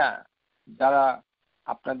দাইয়া, যারা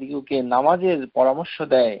আপনাদিগকে নামাজের পরামর্শ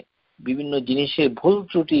দেয়, বিভিন্ন জিনিসের ভুল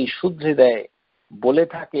ত্রুটি শুধরে দেয়, বলে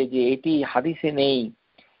থাকে যে এটি হাদিসে নেই,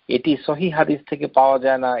 এটি সহিহ হাদিস থেকে পাওয়া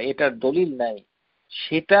যায় না, এটার দলিল নাই,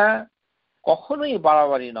 সেটা কখনোই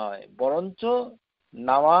বাড়াবাড়ি নয়, বরঞ্চ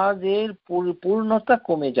নামাজের পূর্ণতা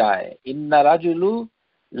কমে যায়। ইন্না রাজুলু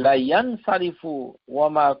লা ইয়ানসারিফু ওয়া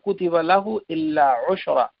মা কুতিবা লাহু ইল্লা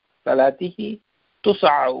উশরা সালাতিহি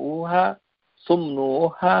তুসআউহা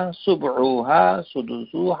সুমনুহা সুবউহা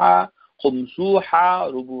সুদুসুহা খুমসুহা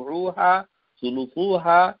রুবুহা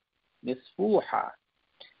সুলুসুহা নিসফুহা।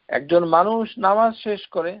 একজন মানুষ নামাজ শেষ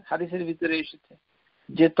করে, হাদিসের ভিতরে এসেছে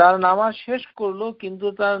যে তার নামাজ শেষ করলো কিন্তু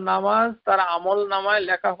তার নামাজ, তার আমল নামায়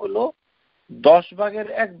লেখা হলো 10 ভাগের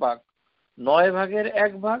 1 ভাগ, 9 ভাগের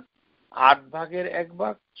 1 ভাগ, 8 ভাগের 1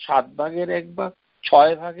 ভাগ, 7 ভাগের 1 ভাগ, 6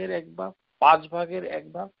 ভাগের 1 ভাগ, 5 ভাগের 1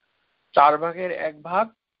 ভাগ, 4 ভাগের 1 ভাগ,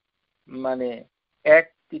 মানে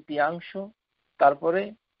 1/3, তারপরে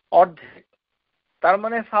অর্ধেক। তার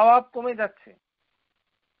মানে সওয়াব কমে যাচ্ছে।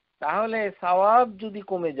 তাহলে সওয়াব যদি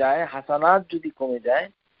কমে যায়, হাসানাত যদি কমে যায়,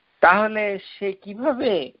 তাহলে সে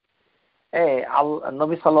কিভাবে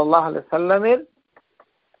নবী সাল্লাল্লাহু আলাইহি সাল্লামের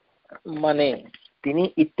মানে তিনি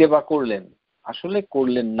ইত্তেবা করলেন? আসলে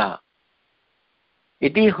করলেন না।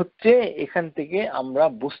 এটি হচ্ছে এখান থেকে আমরা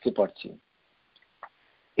বুঝতে পারছি।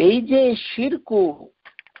 এই যে শিরকু,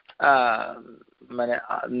 মানে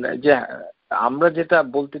যে আমরা যেটা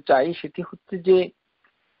বলতে চাই সেটি হচ্ছে যে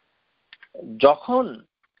যখন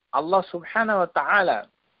আল্লাহ সুবহানাহু ওয়া তাআলা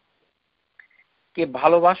কে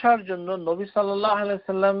ভালোবাসার জন্য নবী সাল্লাল্লাহু আলাইহি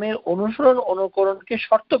সাল্লামের অনুসরণ অনুকরণকে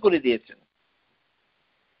শর্ত করে দিয়েছেন,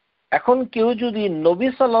 এখন কেউ যদি নবী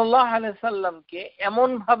সাল্লাল্লাহু আলাইহি সাল্লামকে এমন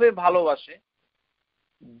ভাবে ভালোবাসে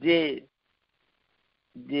যে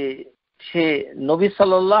যে সে নবী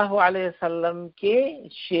সাল্লাল্লাহু আলাইহি সাল্লামকে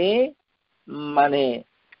সে মানে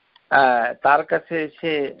তার কাছে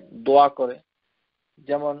সে দোয়া করে,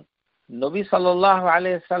 যেমন নবী সাল্লাল্লাহু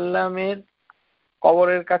আলাইহি সাল্লামের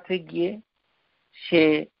কবরের কাছে গিয়ে সে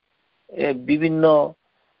বিভিন্ন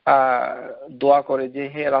দোয়া করে যে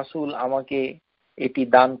হে রাসূল আমাকে এটি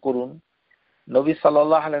দান করুন। নবী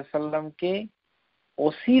সাল্লাল্লাহু আলাইহি সাল্লামকে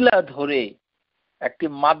ওসিলা ধরে, একটি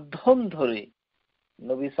মাধ্যম ধরে,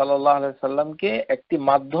 নবী সাল্লাল্লাহু আলাইহি সাল্লামকে একটি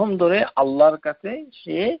মাধ্যম ধরে আল্লাহর কাছে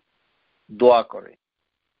সে দোয়া করে,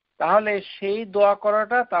 তাহলে সেই দোয়া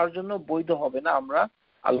করাটা তার জন্য বৈধ হবে না। আমরা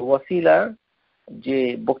আল ওয়াসিলার যে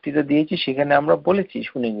বক্তৃতা দিয়েছি সেখানে আমরা বলেছি,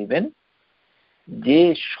 শুনে নেবেন, যে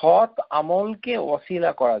সৎ আমলকে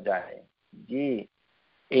ওয়াসিলা করা যায়, যে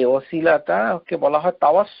এই ওসিলাটাকে বলা হয়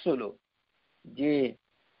তাওয়াসসুল, যে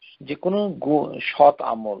যে কোনো সৎ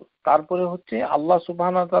আমল। তারপরে হচ্ছে আল্লাহ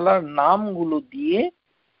সুবহানাহু ওয়া তাআলার নামগুলো দিয়ে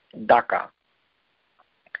ডাকা,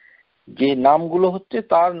 যে নামগুলো হচ্ছে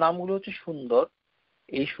তার নামগুলো হচ্ছে সুন্দর,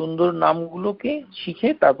 এই সুন্দর নামগুলোকে শিখে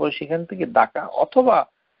তারপরে সেখান থেকে ডাকা, অথবা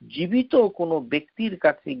জীবিত কোনো ব্যক্তির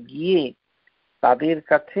কাছে গিয়ে তাদের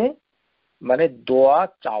কাছে মানে দোয়া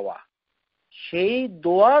চাওয়া, সেই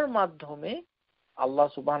দোয়ার মাধ্যমে আল্লাহ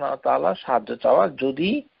সুবহানাহু ওয়া তাআলা সাহায্য চাওয়া,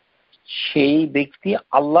 যদি সেই ব্যক্তি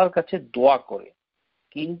আল্লাহর কাছে দোয়া করে।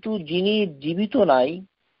 কিন্তু যিনি জীবিত নাই,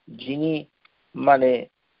 যিনি মানে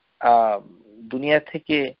দুনিয়া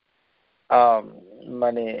থেকে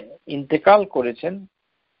মানে ইন্তেকাল করেছেন,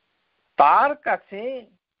 তার কাছে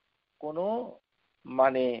কোনো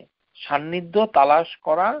মানে সান্নিধ্য তালাশ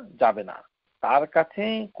করা যাবে না, তার কাছে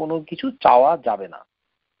কোনো কিছু চাওয়া যাবে না।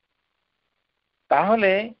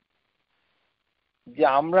 তাহলে যে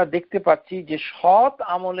আমরা দেখতে পাচ্ছি যে সৎ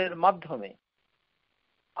আমলের মাধ্যমে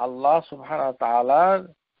আল্লাহ সুবহানাহু ওয়া তাআলার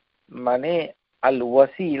মানে আল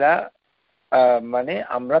ওয়াসিলা মানে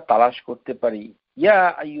আমরা তালাশ করতে পারি। ইয়া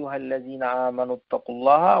আইয়ুহাল্লাযীনা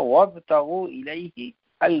আমানুত্তাকুল্লাহা ওয়াবতাগু ইলাইহি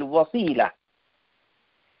আল ওয়াসিলা,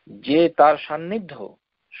 যে তার সান্নিধ্য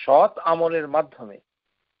সৎ আমলের মাধ্যমে,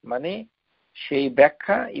 মানে সেই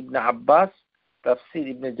ব্যাখ্যা ইবনে আব্বাস তাফসীর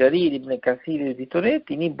ইবনে জারীর ইবনে কাসীরের ভিতরে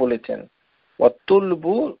তিনি বলেছেন,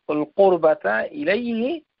 ওয়াতুলবু আল কুরবাতা ইলাইহি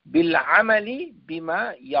বিল আমালি বিমা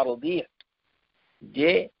ইয়ারদিহ,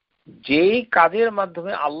 যে যেই কাজের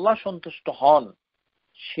মাধ্যমে আল্লাহ সন্তুষ্ট হন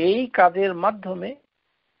সেই কাজের মাধ্যমে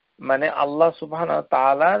মানে আল্লাহ সুবহানাহু ওয়া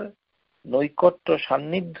তাআলার নৈকট্য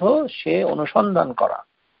সান্নিধ্য সে অনুসন্ধান করা।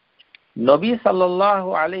 নবী সাল্লাল্লাহু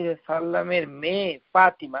আলাইহি সাল্লামের মেয়ে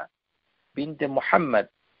ফাতিমা বিনতে মুহাম্মদ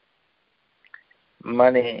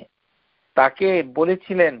মানে তাকে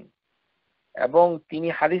বলেছিলেন, এবং তিনি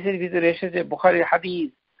হাদিসের ভিতরে এসেছে, বুখারীর হাদিস,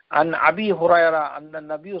 আন আবি হুরায়রা আন্না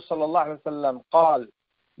নবী সাল্লাল্লাহু আলাইহি সাল্লাম قال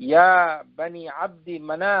ইয়া বনি আবদি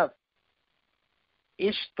মানাফ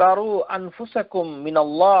ইশতারু আনফুসাকুম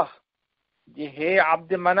মিনাল্লাহ, যে হে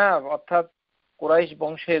আব্দে মানাফ, অর্থাৎ কুরাইশ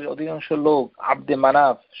বংশের অধিকাংশ লোক, আব্দে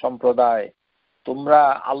মানাফ সম্প্রদায়, তোমরা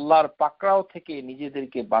আল্লাহর পাকড়াও থেকে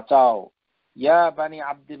নিজেদেরকে বাঁচাও। ইয়া বানি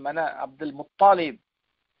আব্দে মানাফ আব্দুল মুত্তালিব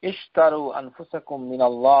ইশতারু আনফুসাকুম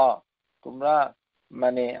মিনাল্লাহ, তোমরা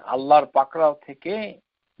মানে আল্লাহর পাকড়াও থেকে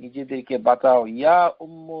নিজেদেরকে বাঁচাও। ইয়া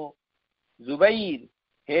উম্মু জুবাইর,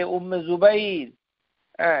 হে উম্মে জুবাইর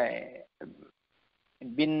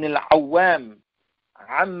বিন আওয়াম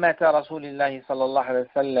আম্মাতা রাসূলিল্লাহি সাল্লাল্লাহু আলাইহি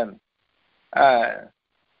ওয়াসাল্লাম,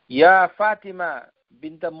 ইয়া ফাতিমা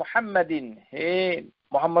বিনতে মুহাম্মাদিন, হে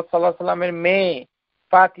মুহাম্মদ সাল্লাল্লাহু আলাইহি ওয়াসাল্লামের মেয়ে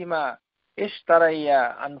ফাতিমা, ইশতারাইয়া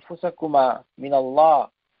আনফুসাকুমা মিনাল্লাহ,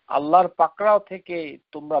 আল্লাহর পাকড়াও থেকে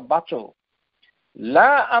তোমরা বাঁচো।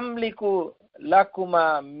 লা আমলিকু লাকুমা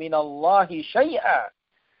মিনাল্লাহি শাইআ,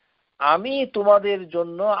 আমি তোমাদের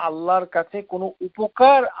জন্য আল্লাহর কাছে কোনো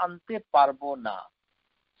উপকার আনতে পারবো না।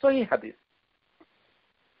 সহিহ হাদিস।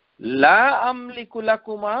 লা আমলিকু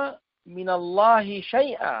লাকুমা মিনাল্লাহি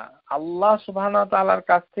শাইআ, আল্লাহ সুবহানাহু ওয়া তাআলার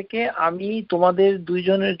কাছ থেকে আমি তোমাদের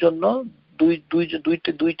দুইজনের জন্য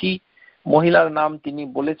দুইটি মহিলার নাম তিনি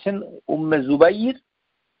বলেছেন, উম্মে জুবাইর,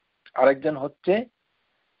 আরেকজন হচ্ছে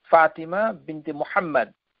ফাতিমা বিনতে মুহাম্মদ,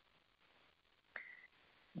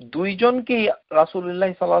 দুইজনকে রাসূলুল্লাহ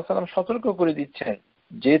সাল্লাল্লাহু আলাইহি ওয়াসাল্লাম সতর্ক করে দিচ্ছেন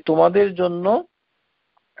যে তোমাদের জন্য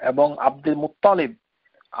এবং আব্দুল মুত্তালিব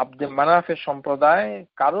আব্দে মানাফের সম্প্রদায়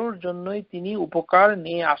কারোর জন্যই তিনি উপকার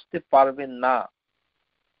নিয়ে আসতে পারবেন না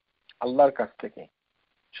আল্লাহর কাছ থেকে।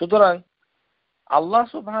 সুতরাং আল্লাহ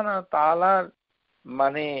সুবহানাহু ওয়া তাআলার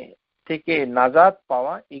মানে থেকে নাজাত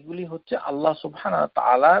পাওয়া, এগুলি হচ্ছে আল্লাহ সুবহানাহু ওয়া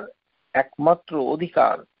তাআলার একমাত্র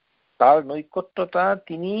অধিকার। তার নৈকট্যতা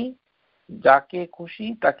তিনি যাকে খুশি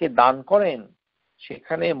তাকে দান করেন,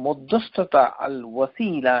 সেখানে মধ্যস্থতা আল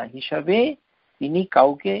ওয়াসিলা হিসাবে তিনি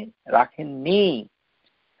কাউকে রাখেননি।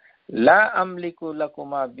 লা আমলিকু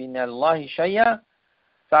লাকুমা বিনাল্লাহি শাইআ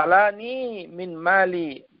সালানি মিন মালি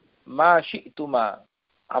মা শি'তুমা,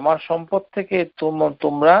 আমার সম্পদ থেকে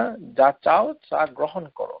তোমরা যা চাও তা গ্রহণ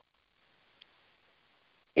করো।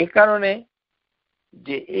 এই কারণে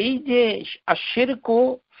যে এই যে আশিরকু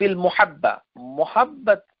ফিল মুহাব্বা,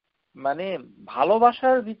 মুহাব্বত মানে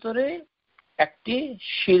ভালোবাসার ভিতরে একটি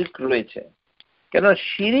শিরক রয়েছে। কেন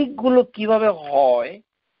শিরিক গুলো কিভাবে হয়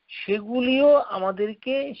সেগুলিও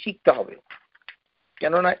আমাদেরকে শিখতে হবে,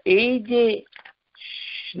 কেননা এই যে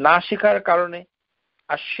না শেখার কারণে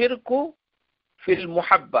আশিরকু ফিল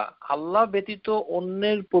মুহাব্বা, আল্লাহ ব্যতীত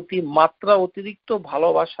অন্যের প্রতি মাত্রা অতিরিক্ত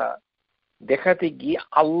ভালোবাসা দেখাতে গিয়ে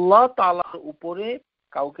আল্লাহ তাআলার উপরে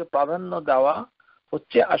কাউকে প্রাধান্য দেওয়া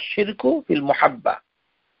হচ্ছে আশিরকু ফিল মুহাব্বা।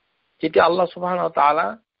 যেটি আল্লাহ সুবহানাহু ওয়া তাআলা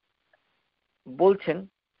বলছেন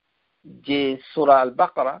যে সূরা আল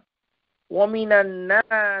বাকারা ওয়া মিনান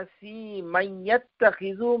নাসি মান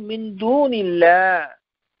ইয়াত্তাখিযু মিন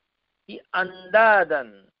দুনিল্লাহি আনদাদান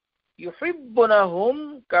ইউহিব্বুনাহুম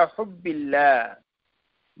কাহুব্বিল্লাহ।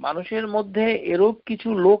 মানুষের মধ্যে এরূপ কিছু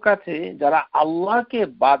লোক আছে যারা আল্লাহকে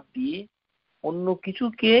বাদ দিয়ে অন্য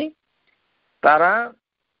কিছুকে তারা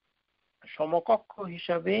সমকক্ষ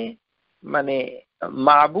হিসাবে মানে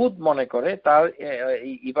মাবুদ মনে করে, তার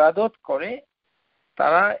ইবাদত করে।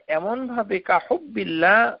 তারা এমন ভাবে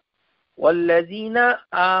কাহুব্বিল্লাহ ওয়াল্লাযীনা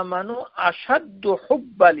আমানু আশাদ্দু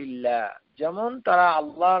হুব্বা লিল্লাহ, যেমন তারা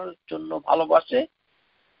আল্লাহর জন্য ভালোবাসে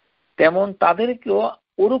তেমন তাদেরকেও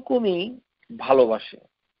ওরকমই ভালোবাসে।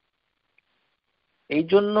 এই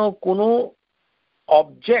জন্য কোনো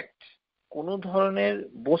অবজেক্ট, কোনো ধরনের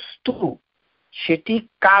বস্তু, সেটি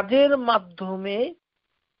কাজের মাধ্যমে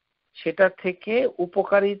সেটা থেকে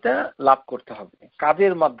উপকারিতা লাভ করতে হবে,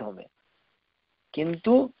 কাজের মাধ্যমে।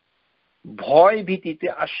 কিন্তু ভয় ভীতিতে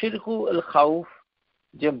আশিরকু আল খাউফ,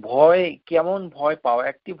 যে ভয়, কেমন ভয় পাওয়া,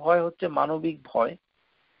 একটি ভয় হচ্ছে মানবিক ভয়,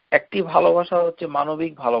 একটি ভালোবাসা হচ্ছে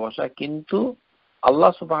মানবিক ভালোবাসা। কিন্তু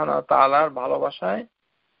আল্লাহ সুবহানাহু ওয়া তাআলার ভালোবাসায়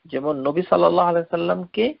যেমন নবী সাল্লাল্লাহু আলাইহি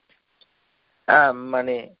সাল্লামকে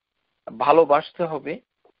মানে ভালোবাসতে হবে,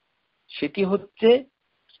 সেটি হচ্ছে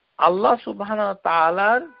আল্লাহ সুবহানাহু ওয়া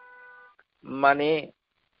তাআলার মানে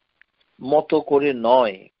মতো করে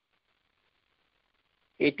নয়।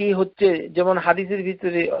 এটি হচ্ছে যেমন হাদিসের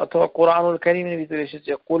ভিতরে অথবা কোরআনুল কারীমের ভিতরে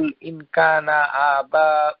এসেছে, কুল ইন কানা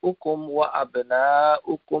আবাউকুম ওয়া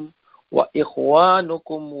আবনাউকুম ওয়া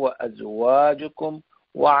ইখওয়ানুকুম ওয়া আজওয়াজুকুম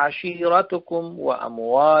ওয়া আশীরাতুকুম ওয়া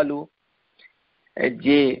আমওয়ালু,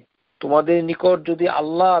 যে তোমাদের নিকট যদি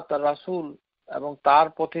আল্লাহ, তার রাসূল এবং তার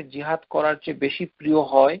পথে জিহাদ করার চেয়ে বেশি প্রিয়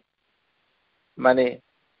হয়, মানে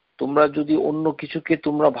তোমরা যদি অন্য কিছুকে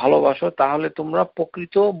তোমরা ভালোবাসো, তাহলে তোমরা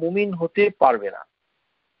প্রকৃত মুমিন হতে পারবে না।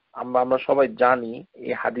 আমরা সবাই জানি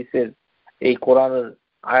এই হাদিসের, এই কোরআনের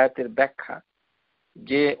আয়াতের ব্যাখ্যা,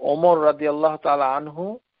 যে ওমর রাদিয়াল্লাহু তাআলা আনহু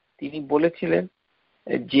তিনি বলেছিলেন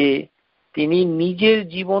যে তিনি নিজের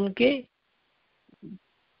জীবনকে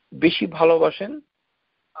বেশি ভালোবাসেন,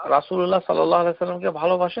 রাসূলুল্লাহ সাল্লাল্লাহু আলাইহি সাল্লামকে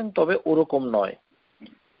ভালোবাসেন, তবে ওরকম নয়।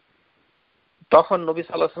 তখন নবী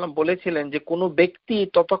সাল্লাল্লাহু আলাইহি সাল্লাম বলেছিলেন যে কোনো ব্যক্তি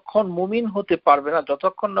ততক্ষণ মুমিন হতে পারবে না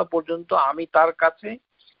যতক্ষণ না পর্যন্ত আমি তার কাছে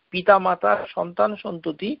পিতা মাতা সন্তান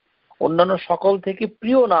সন্ততি অন্যান্য সকল থেকে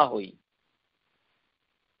প্রিয় না হই।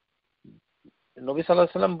 নবী সাল্লাল্লাহু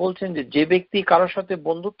আলাইহি সাল্লাম বলছেন যে যে ব্যক্তি কারোর সাথে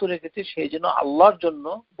বন্ধুত্ব রেখেছে সে যেন আল্লাহর জন্য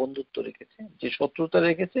বন্ধুত্ব রেখেছে, যে শত্রুতা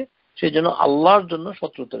রেখেছে সে যেন আল্লাহর জন্য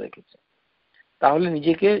শত্রুতা রেখেছে। তাহলে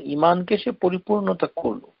নিজেকে, ঈমানকে সে পরিপূর্ণতা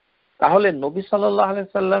করলো। তাহলে নবী সাল্লাল্লাহু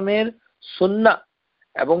আলাইহি সাল্লামের সুন্নাহ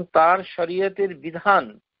এবং তার শরীয়তের বিধান,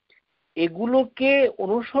 এগুলোকে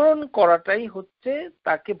অনুসরণ করাটাই হচ্ছে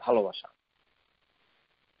তাকে ভালোবাসা।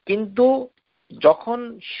 কিন্তু যখন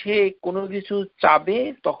সে কোনো কিছু চাবে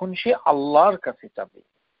তখন সে আল্লাহর কাছে চাবে,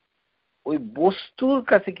 ওই বস্তুর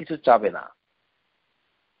কাছে কিছু চাবে না,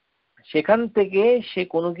 সেখান থেকে সে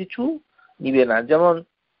কোনো কিছু নিবে না। যেমন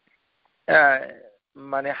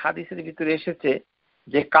মানে হাদিসের ভিতরে এসেছে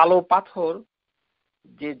যে কালো পাথর,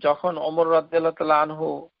 যে যখন ওমর রাদিয়াল্লাহু তাআলা আনহু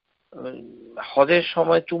হজের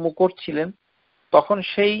সময় চুমু করছিলেন, তখন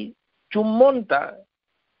সেই চুম্বনটা,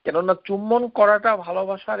 কেননা চুম্বন করাটা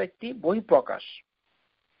ভালোবাসার একটি বহিঃপ্রকাশ,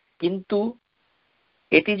 কিন্তু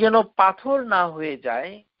এটি যেন পাথর না হয়ে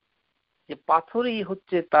যায়, যে পাথরই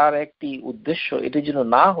হচ্ছে তার একটি উদ্দেশ্য, এটি যেন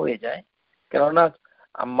না হয়ে যায়। কেননা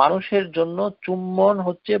মানুষের জন্য চুম্বন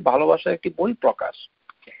হচ্ছে ভালোবাসার একটি বহিঃপ্রকাশ।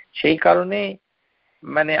 সেই কারণে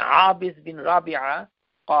মানে আবিস বিন রাবিআ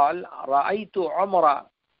قال رأيت عمر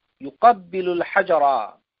يقبل الحجر,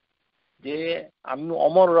 যে আমি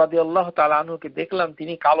ওমর রাদিয়াল্লাহু তাআলা আনহুকে দেখলাম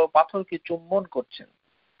তিনি কালো পাথরকে চুম্বন করছেন।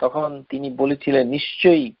 তখন তিনি বলেছিলেন,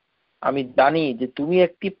 নিশ্চয়ই আমি জানি যে তুমি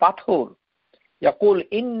একটি পাথর। ইয়াকুল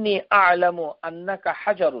ইন্নী আ'লামু আন্নাকা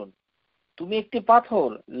হাজারুন, তুমি একটি পাথর,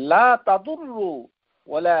 লা তাদুররু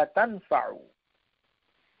ওয়ালা তানফাউ,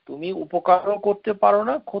 তুমি উপকারও করতে পারো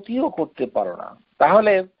না, ক্ষতিও করতে পারো না।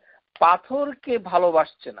 তাহলে পাথরকে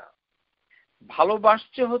ভালোবাসছে না,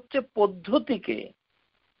 ভালোবাসছে হচ্ছে পদ্ধতিকে।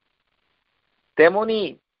 তেমনি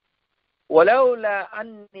ওয়ালাউলা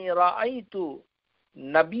আন্নী রাআইতু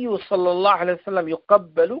নবী সাল্লাল্লাহু আলাইহি সাল্লাম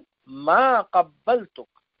ইউকাব্বালু মা কাব্বালতুক,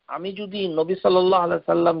 আমি যদি নবী সাল্লাল্লাহু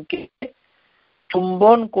আলাইহি সাল্লামকে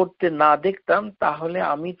চুম্বন করতে না দেখতাম তাহলে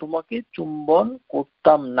আমি তোমাকে চুম্বন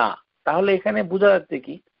করতাম না। তাহলে এখানে বোঝা যাচ্ছে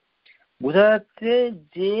কি? বোঝা যাচ্ছে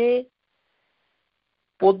যে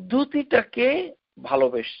পদ্ধতিটাকে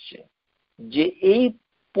ভালোবেসছে, যে এই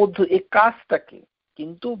কাজটাকে,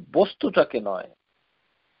 কিন্তু বস্তুটাকে নয়।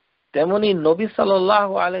 তেমনি নবী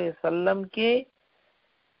সাল্লাল্লাহু আলাইহি সাল্লামকে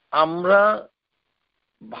আমরা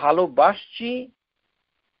ভালোবাসছি,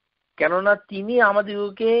 কেননা তিনি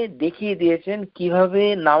আমাদেরকে দেখিয়ে দিয়েছেন কিভাবে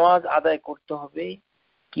নামাজ আদায় করতে হবে,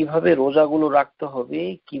 কিভাবে রোজাগুলো রাখতে হবে,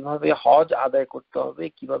 কিভাবে হজ আদায় করতে হবে,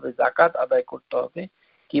 কিভাবে যাকাত আদায় করতে হবে,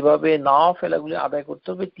 কিভাবে নওয়াফিলগুলো আদায় করতে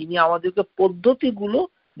হবে। তিনি আমাদেরকে পদ্ধতিগুলো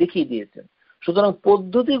দেখিয়ে দিয়েছেন। সুতরাং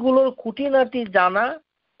পদ্ধতিগুলোর খুঁটিনাটি জানা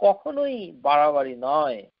কখনোই বাড়াবাড়ি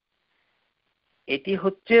নয়, এটি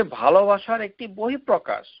হচ্ছে ভালোবাসার একটি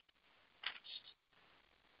বহিঃপ্রকাশ।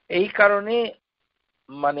 এই কারণে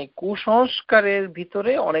কুসংস্কারের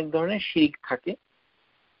ভিতরে অনেক ধরনের শিরক থাকে,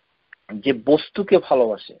 যে বস্তুকে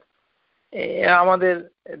ভালোবাসে। আমাদের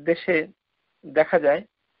দেশে দেখা যায়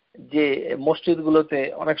যে মসজিদগুলোতে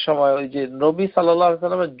অনেক সময় ওই যে নবী সাল্লাল্লাহু আলাইহি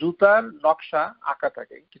সাল্লামের জুতার নকশা আঁকা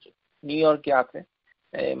থাকে, কিছু নিউ ইয়র্কে আছে,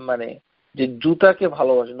 যে জুতাকে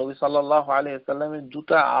ভালোবাসে। নবী সাল্লাল্লাহু আলাইহি সাল্লামের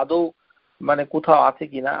জুতা আদৌ কোথাও আছে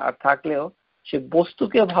কিনা, আর থাকলেও সে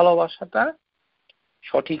বস্তুকে ভালোবাসাটা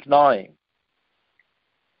সঠিক নয়।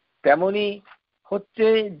 তেমনি হচ্ছে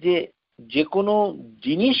যে কোনো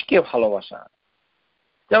জিনিসকে ভালোবাসা।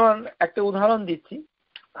 যেমন একটা উদাহরণ দিচ্ছি,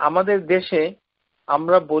 আমাদের দেশে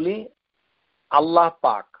আমরা বলি আল্লাহ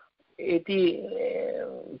পাক। এটি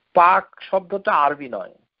পাক শব্দটা আরবি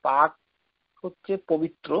নয়, পাক হচ্ছে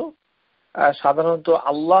পবিত্র। সাধারণত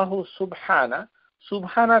আল্লাহু সুবহানা,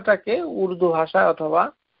 সুবহানাটাকে উর্দু ভাষায় অথবা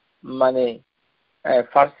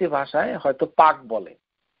ফার্সি ভাষায় হয়তো পাক বলে,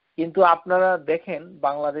 কিন্তু আপনারা দেখেন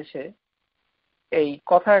বাংলাদেশে এই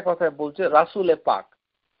কথায় কথায় বলছে রাসূলে পাক।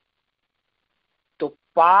 তো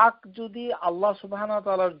পাক যদি আল্লাহ সুবহানাহু ওয়া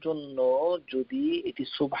তাআলার জন্য যদি এটি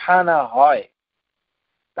সুবহানা হয়,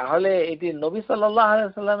 তাহলে এটি নবী সাল্লাল্লাহু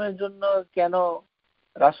আলাইহি সাল্লামের জন্য কেন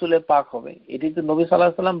রাসূলে পাক হবে? এটি তো নবী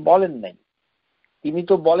সাল্লাল্লাহু আলাইহি সাল্লাম বলেন নাই। তিনি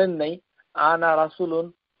তো বলেন নাই আনা রাসূলুন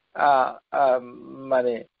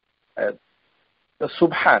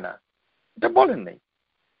সুবহানা, এটা বলেন নাই।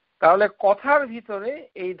 তাহলে কথার ভিতরে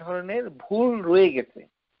এই ধরনের ভুল রয়ে গেছে।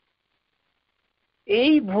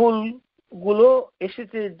 এই ভুলগুলো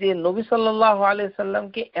এসেছে যে নবী সাল্লাল্লাহু আলাইহি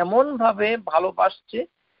সাল্লামকে এমন ভাবে ভালোবাসছে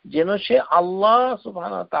যেন সে আল্লাহ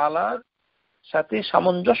সুবহানাহু ওয়া তাআলার সাথে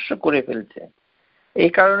সামঞ্জস্য করে ফেলছে।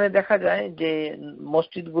 এই কারণে দেখা যায় যে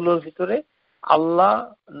মসজিদগুলোর ভিতরে আল্লাহ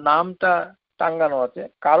নামটা টাঙ্গানো আছে,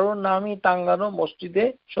 কারোর নামই টাঙ্গানো মসজিদে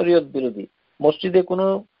শরীয়ত বিরোধী। মসজিদে কোনো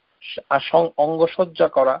অঙ্গসজ্জা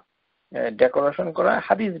করা, ডেকোরেশন করা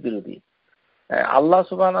হাদিস বিরোধী। আল্লাহ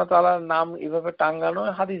সুবহানাহু ওয়া তাআলার নাম এভাবে টাঙ্গানো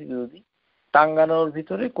হাদিস বিরোধী। টাঙ্গানোর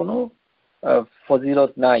ভিতরে কোনো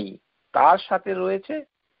ফজিলত নাই। তার সাথে রয়েছে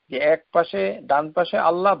যে এক পাশে ডান পাশে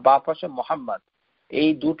আল্লাহ, বা পাশে মুহাম্মদ, এই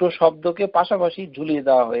দুটো শব্দকে পাশাপাশি ঝুলিয়ে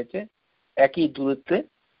দেওয়া হয়েছে একই দূরত্বে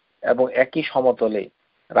এবং একই সমতলে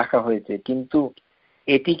রাখা হয়েছে। কিন্তু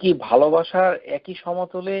এটি কি ভালোবাসার একই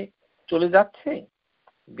সমতলে চলে যাচ্ছে?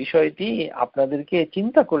 বিষয়টি আপনাদেরকে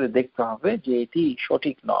চিন্তা করে দেখতে হবে যে এটি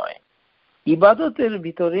সঠিক নয়। ইবাদতের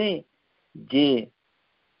ভিতরে যে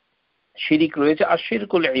শিরিক রয়েছে,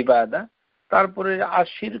 আশিরকুল ইবাদা, তারপরে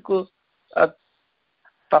আশিরকু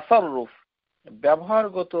তাসাররুফ,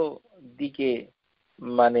 ব্যবহারগত দিকে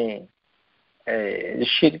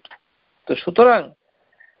শিরক। তো সুতরাং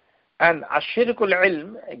আশিরকুল ইলম,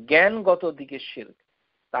 জ্ঞানগত দিকে শিরক।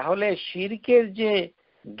 তাহলে শিরকের যে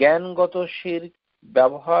জ্ঞানগত শিরক,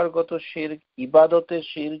 ব্যবহারগত শিরক, ইবাদতের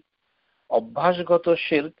শিরক, অভ্যাসগত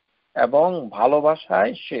শিরক এবং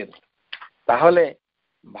ভালোবাসায় শিরক। তাহলে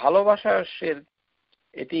ভালোবাসার শিরক,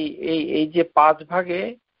 এটি এই যে 5 ভাগে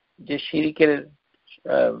যে শিরকের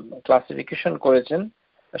ক্লাসিফিকেশন করেছেন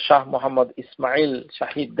শাহ মোহাম্মদ ইসমাইল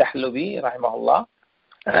শাহিদ দেহলভী রাহিমাহুল্লাহ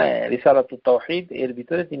রিসালাতুত তাওহীদ, এর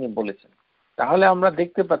ভিতরে তিনি বলেছেন। তাহলে আমরা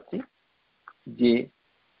দেখতে পাচ্ছি যে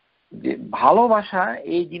ভালোবাসা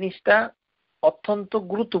এই জিনিসটা অত্যন্ত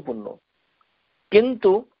গুরুত্বপূর্ণ,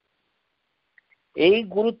 কিন্তু এই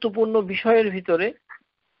গুরুত্বপূর্ণ বিষয়ের ভিতরে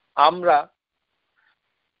আমরা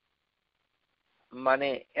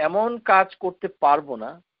এমন কাজ করতে পারবো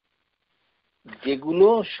না যেগুলো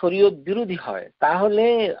শরীয়ত বিরোধী হয়, তাহলে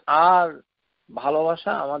আর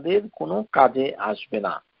ভালোবাসা আমাদের কোনো কাজে আসবে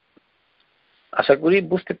না। আশা করি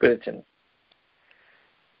বুঝতে পেরেছেন।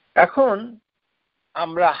 এখন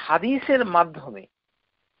আমরা হাদিসের মাধ্যমে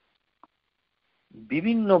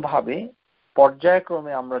বিভিন্নভাবে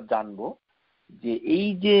পর্যায়ক্রমে আমরা জানব যে এই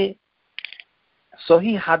যে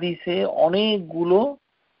সহিহ হাদিসে অনেকগুলো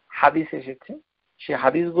হাদিস এসেছে, সে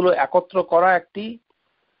হাদিসগুলো একত্র করা একটি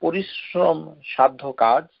পরিশ্রম সাধ্য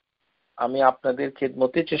কাজ। আমি আপনাদের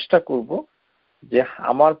খেদমতে চেষ্টা করব যে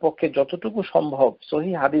আমার পক্ষে যতটুকু সম্ভব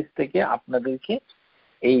সহিহ হাদিস থেকে আপনাদেরকে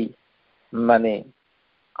এই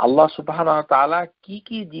আল্লাহ সুবহানাহু ওয়া তাআলা কি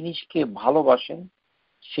কি জিনিসকে ভালোবাসেন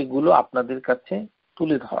সেগুলো আপনাদের কাছে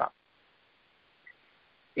তুলে ধরা।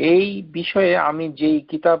 এই বিষয়ে আমি যেই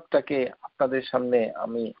কিতাবটাকে আপনাদের সামনে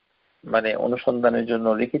আমি অনুসন্ধানের জন্য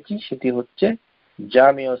রেখেছি সেটি হচ্ছে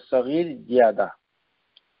জামিউস সগীর জিয়াদা।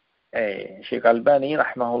 শেখ আলবানী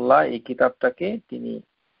রাহমাহুল্লাহ এই কিতাবটাকে তিনি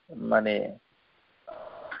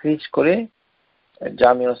খারিজ করে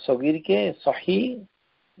জামিউস সগীরকে সহিহ,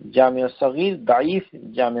 জামিউস সগীর দাঈফ,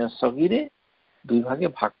 জামিউস সগীরে দুই ভাগে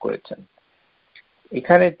ভাগ করেছেন।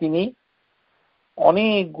 এখানে তিনি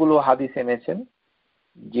অনেকগুলো হাদিস এনেছেন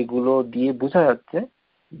যেগুলো দিয়ে বোঝা যাচ্ছে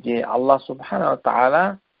যে আল্লাহ সুবহানাহু ওয়া তাআলা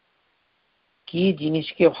কি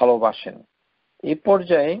জিনিসকে ভালোবাসেন। এই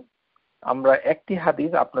পর্যায়ে আমরা একটি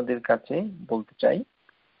হাদিস আপনাদের কাছে বলতে চাই,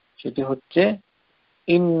 সেটি হচ্ছে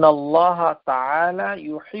ইন্নাল্লাহা তাআলা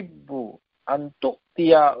ইউহিব্বু আন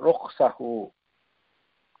তুতিয়া রুখসাহু,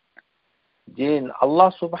 যে আল্লাহ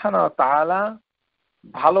সুবহানাহু ওয়া তাআলা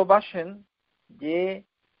ভালোবাসেন যে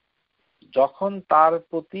যখন তার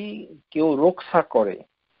প্রতি কেউ রক্ষা করে,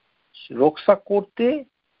 রক্ষা করতে,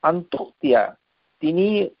 আন্ততিয়া তিনি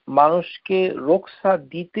মানুষকে রক্ষা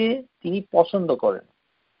দিতে তিনি পছন্দ করেন।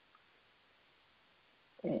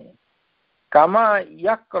 কামা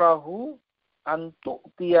ইয়াকরাহু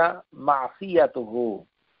আনতুতিয়া মাসিয়াতুহু,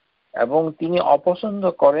 এবং তিনি অপছন্দ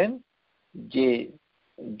করেন যে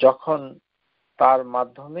যখন তার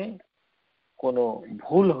মাধ্যমে কোনো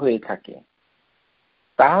ভুল হয়ে থাকে।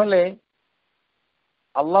 তাহলে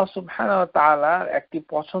আল্লাহ সুবহানাহু ওয়া তাআলার একটি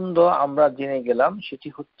পছন্দ আমরা জেনে গেলাম, সেটি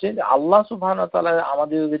হচ্ছে যে আল্লাহ সুবহানাহু ওয়া তাআলা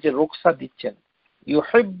আমাদেরকে যে রক্ষা দিচ্ছেন,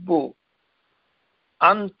 ইউহিব্বু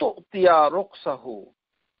আন তুতিয়া রুখসাহু।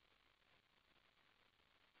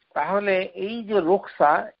 তাহলে এই যে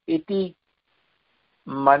রক্ষা, এটি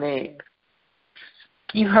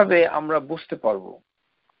কিভাবে আমরা বুঝতে পারবো?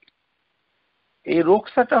 এই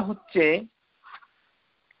রক্ষাটা হচ্ছে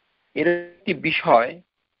এর একটি বিষয়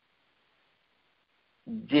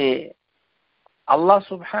যে আল্লাহ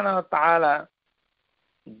সুবহানাহু ওয়া তাআলা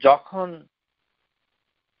যখন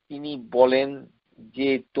তিনি বলেন যে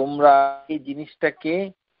তোমরা এই জিনিসটাকে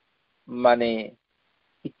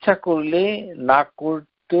ইচ্ছা করলে না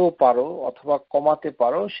করতেও পারো অথবা কমাতে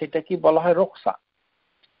পারো, সেটা কি বলা হয় রক্ষা।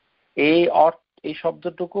 এই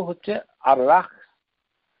শব্দটুকু হচ্ছে আর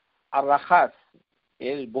রাখাস,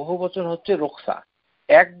 এর বহু বচন হচ্ছে রক্ষা,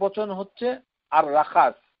 এক বচন হচ্ছে আর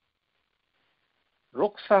রাখাস,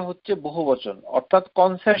 রক্ষা হচ্ছে বহু বচন, অর্থাৎ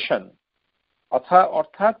কনসেশন,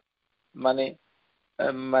 অর্থাৎ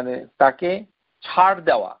তাকে ছাড়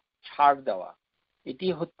দেওয়া, এটি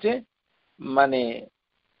হচ্ছে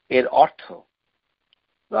এর অর্থ।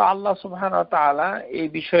 তো আল্লাহ সুবহানাহু ওয়া তাআলা এই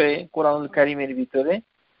বিষয়ে কোরআনুল কারীমের ভিতরে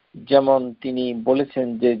যেমন তিনি বলেছেন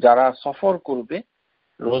যে যারা সফর করবে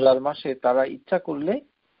রোজার মাসে তারা ইচ্ছা করলে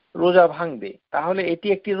রোজা ভাঙবে, তাহলে এটি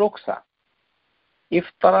একটি রক্ষা।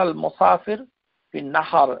 ইফতারাল মুসাফির ফি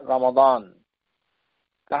নাহার রমাদান,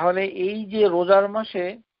 তাহলে এই যে রোজার মাসে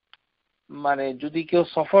যদি কেউ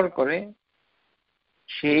সফর করে,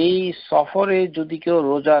 সেই সফরে যদি কেউ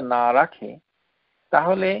রোজা না রাখে,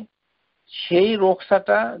 তাহলে সেই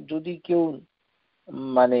রক্ষাটা যদি কেউ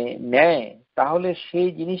নেয়, তাহলে সেই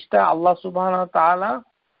জিনিসটা আল্লাহ সুবহানাহু ওয়া তাআলা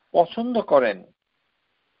পছন্দ করেন।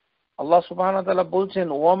 আল্লাহ সুবহানাহু ওয়া তাআলা বলছেন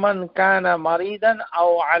ওয়ামান কানা মারিদান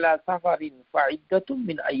আও আলা সাফারিন ফাইদ্দাতুম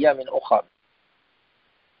মিন আইয়ামিন উখর।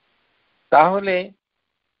 তাহলে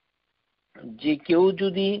যে কেউ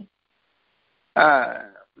যদি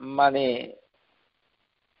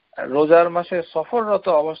রোজার মাসে সফররত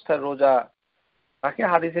অবস্থায় রোজা রাখে,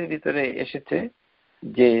 হাদিসের ভিতরে এসেছে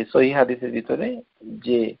যে সহিহ হাদিসের ভিতরে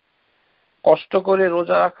যে কষ্ট করে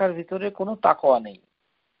রোজা রাখার ভিতরে কোনো তাকওয়া নেই,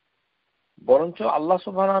 বরঞ্চ আল্লাহ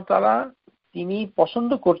সুবহানাহু ওয়া তাআলা তিনি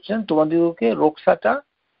পছন্দ করছেন তোমাদেরকে রক্ষাটা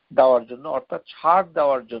দেওয়ার জন্য, অর্থাৎ ছাড়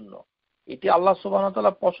দেওয়ার জন্য। এটি আল্লাহ সুবহানাহু ওয়া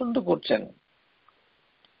তাআলা পছন্দ করছেন।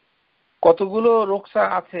 কতগুলো রক্ষা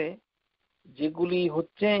আছে যেগুলি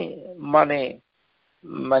হচ্ছে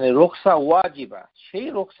রক্ষা ওয়াজিবা, সেই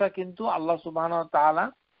রক্ষা কিন্তু আল্লাহ সুবহানাহু ওয়া তাআলা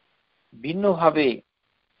ভিন্নভাবে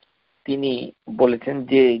তিনি বলেছেন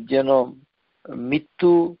যে যেন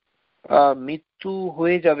মৃত্যু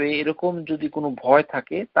হয়ে যাবে এরকম যদি কোনো ভয়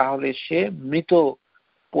থাকে, তাহলে সে মৃত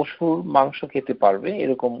পশুর মাংস খেতে পারবে।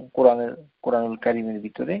 এরকম কোরআনুল কারীমের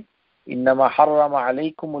ভিতরে ইন্নামা হারামা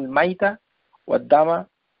আলাইকুমুল মাইতা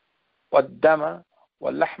ওয়াদ-দামা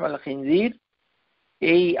ওয়াল লাহমাল খিনজির,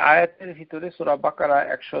 এই আয়াতের ভিতরে সূরা বাকারা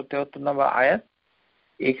 173 নম্বর আয়াত,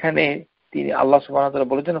 এখানে তিনি আল্লাহ সুবহানাহু ওয়া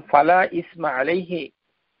তাআলা বলেছেন ফালা ইসমা আলাইহি,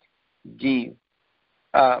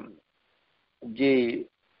 যে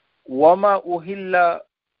ওয়ামা উহিল্লা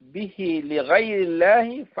বিহি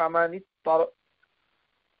লিগাইরিল্লাহি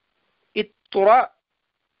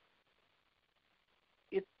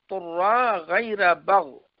ইত্তরা গায়রা বাগ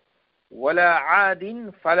ওয়ালা আদিন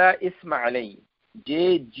ফালা ইসমা আলাইহি, যে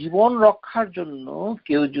জীবন রক্ষার জন্য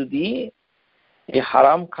কেউ যদি এই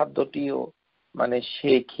হারাম খাদ্যটিও মানে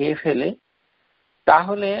সে খেয়ে ফেলে,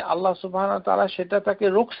 তাহলে আল্লাহ সুবহানাহু ওয়া তাআলা সেটা তাকে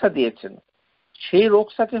রুখসা দিয়েছেন। সেই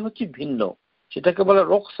রুখসাটি হচ্ছে ভিন্ন, সেটাকে বলে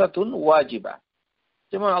রুখসাতুন ওয়াজিবা।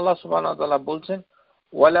 যেমন আল্লাহ সুবহানাহু ওয়া তাআলা বলছেন,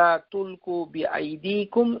 ওয়ালা তুলকু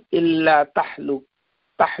বিআইদিকুম ইল্লা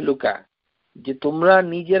তাহলুকা, যে তোমরা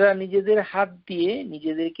নিজেরা নিজেদের হাত দিয়ে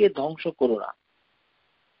নিজেদেরকে ধ্বংস করো না।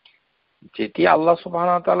 যেটি আল্লাহ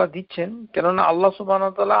সুবহানাহু ওয়া তাআলা দিচ্ছেন, কেননা আল্লাহ সুবহানাহু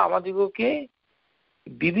ওয়া তাআলা আমাদিগকে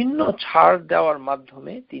বিভিন্ন ছাড় দেওয়ার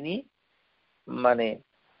মাধ্যমে তিনি মানে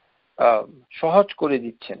সহজ করে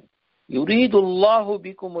দিচ্ছেন। ইউরিদুল্লাহু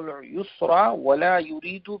বিকুমুল ইউসরা ওয়ালা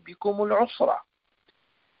ইউরিদু বিকুমুল উসরা।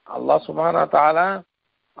 আল্লাহ সুবহানাহু ওয়া তাআলা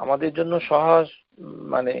আমাদের জন্য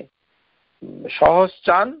সহজ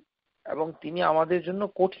চান এবং তিনি আমাদের জন্য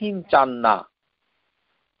কঠিন চান না।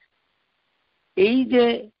 এই যে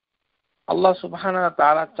আল্লাহ সুবহানাহু ওয়া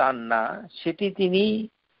তাআলা চান না, সেটি তিনি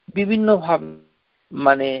বিভিন্ন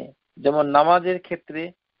ভাবে যেমন নামাজের ক্ষেত্রে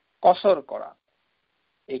কসর করা,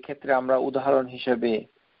 এই ক্ষেত্রে আমরা উদাহরণ হিসেবে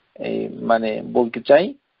বলতে চাই,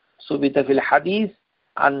 সুবিতা ফিল হাদিস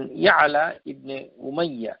আন ইয়ালা ইবনে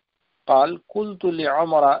উমাইয়া قال قلت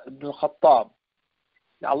لعمر بن الخطاب,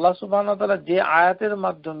 আল্লাহ সুবহানাহু ওয়া তাআলা যে আয়াতের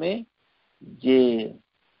মাধ্যমে যে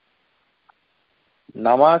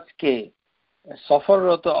নামাজকে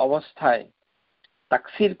সফররত অবস্থায়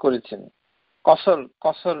তাকসীর করেছেন,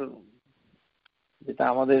 কসর যেটা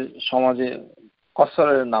আমাদের সমাজে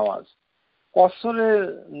কসরের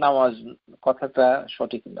নামাজ কথাটা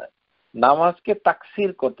সঠিক নয়, নামাজকে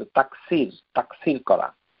তাকসীর করা,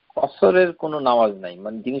 কসরের কোনো নামাজ নাই,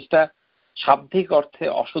 জিনিসটা শাব্দিক অর্থে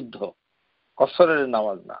অশুদ্ধ, কসরের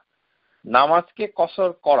নামাজ না। নামাজকে কসর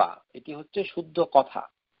করা এটি হচ্ছে শুদ্ধ কথা,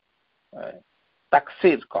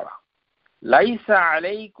 তাকসীর করা। লাইসা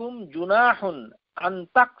আলাইকুম জুনাহুন আন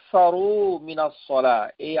তাকসারু মিনাস সালাহ,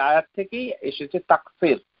 এই আয়াত থেকেই এসেছে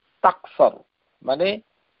তাকসার,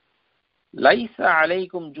 লাইসা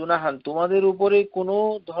আলাইকুম জুনাহান, তোমাদের উপরে কোনো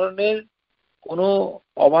ধরনের কোনো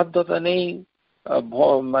অবাধ্যতা নেই,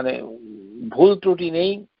 ভুল ত্রুটি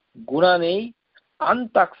নেই, গুনাহ নেই। আন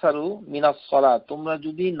তাকসারু মিনাস সালাহ, তোমরা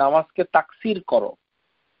যদি নামাজকে তাকসীর করো।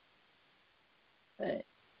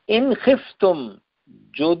 ইন খিফতুম,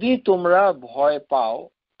 যদি তোমরা ভয় পাও,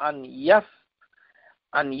 আন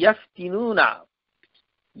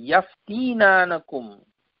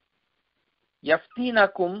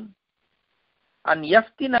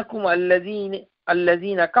ইয়াফতিনাকুম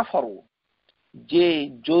আল্লাযীনা কাফারু, যে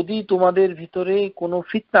যদি তোমাদের ভিতরে কোনো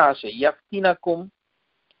ফিতনা আসে, ইয়াফতিনাকুম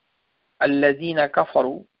আল্লাযীনা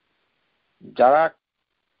কাফারু, যারা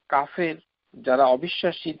কাফের, যারা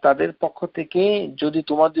অবিশ্বাসী, তাদের পক্ষ থেকে যদি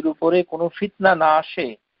তোমাদের উপরে কোনো ফিতনা না আসে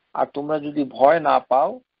আর তোমরা যদি ভয় না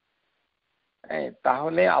পাও,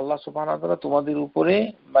 তাহলে আল্লাহ সুবহানাহু ওয়া তাআলা তোমাদের উপরে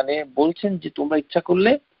বলছেন যে তোমরা ইচ্ছা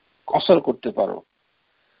করলে কসর করতে পারো।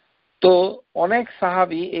 তো অনেক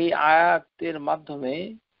সাহাবী এই আয়াতের মাধ্যমে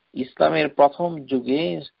ইসলামের প্রথম যুগে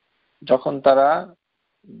যখন তারা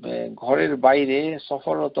ঘরের বাইরে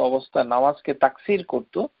সফররত অবস্থায় নামাজকে তাকসীর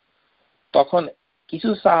করত, তখন কিছু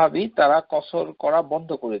সাহাবী তারা কসর করা বন্ধ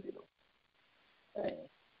করে দিল।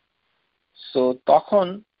 তো তখন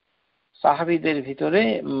সাহাবীদের ভিতরে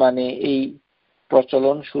এই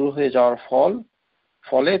প্রচলন শুরু হয়ে যাওয়ার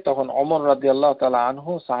ফলে তখন ওমর রাদিয়াল্লাহু তাআলা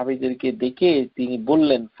আনহু সাহাবীদেরকে ডেকে তিনি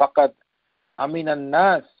বললেন, ফাকাদ আমিনান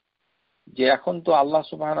নাস, যে এখন তো আল্লাহ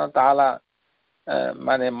সুবহানাহু ওয়া তাআলা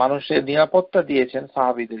মানুষের নিরাপত্তা দিয়েছেন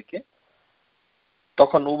সাহাবীদেরকে।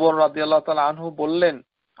 তখন ওমর রাদিয়াল্লাহু তাআলা আনহু বললেন,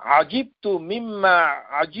 আজিবতু মিম্মা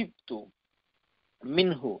আজিবতু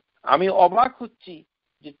মিনহু, আমি অবাক হচ্ছি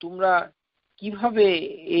যে তোমরা কিভাবে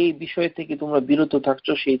এই বিষয় থেকে তোমরা বিরত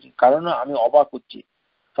থাকছো, সেই কারণে আমি অবাক হচ্ছি।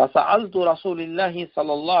 ফাসাআলতু রাসূলুল্লাহি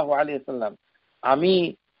সাল্লাল্লাহু আলাইহি ওয়াসাল্লাম, আমি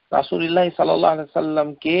রাসূলুল্লাহ সাল্লাল্লাহু আলাইহি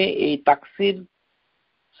ওয়াসাল্লামকে এই তাকসীর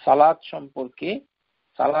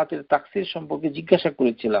সালাতের তাকসীর সম্পর্কে জিজ্ঞাসা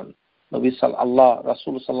করেছিলাম। নবী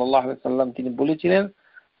রাসূল সাল্লাল্লাহু আলাইহি ওয়াসাল্লাম তিনি বলেছিলেন,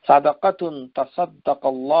 সাদাকাতুন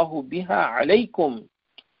তাসাদ্দাকাল্লাহু বিহা আলাইকুম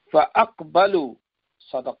ফাআকবালু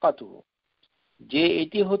সাদাকাতুহু, যে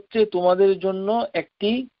এটি হচ্ছে তোমাদের জন্য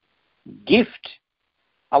একটি গিফট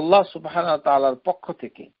আল্লাহ সুবহানাহু ওয়া তাআলার পক্ষ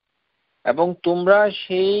থেকে, এবং তোমরা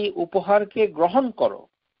সেই উপহারকে গ্রহণ করো।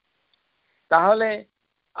 তাহলে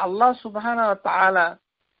আল্লাহ সুবহানাহু ওয়া তাআলা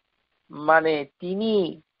তিনি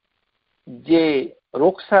যে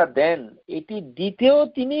রুখসা দেন, এটি দিতেও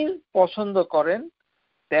তিনি পছন্দ করেন,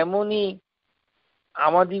 তেমনি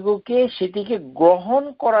আমাদিগকে সেটিকে গ্রহণ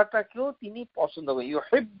করাটাকেও তিনি পছন্দ করেন।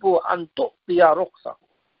 ইউহিব্বু আন তুতিয়া রুখসাহু,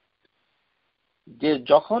 যে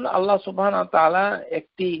যখন আল্লাহ সুবহানাহু ওয়া তাআলা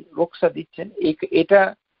একটি রুখসা দিচ্ছেন, এটা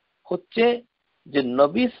হচ্ছে যে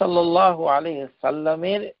নবী সাল্লাল্লাহু আলাইহি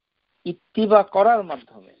সাল্লামের ইত্তিবা করার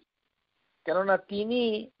মাধ্যমে। কেননা তিনি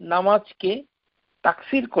নামাজকে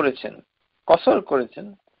তাকসির করেছেন, কসর করেছেন,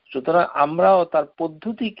 সুতরাং আমরাও তার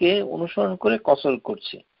পদ্ধতিকে অনুসরণ করে কসর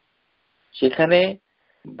করছি। সেখানে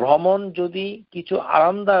ভ্রমণ যদি কিছু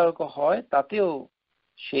আরামদায়ক হয় তাতেও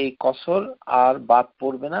সেই কসর আর বাদ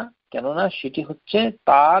পড়বে না, কেননা সেটি হচ্ছে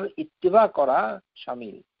তার ইত্তিবা করা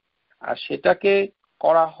শামিল। আর সেটাকে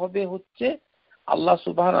করা হবে হচ্ছে আল্লাহ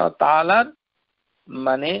সুবহানাহু ওয়া তাআলার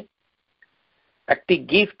মানে একটি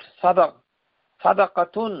গিফট,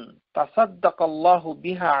 সাদাকাতুন তাসাদ্দাকাল্লাহু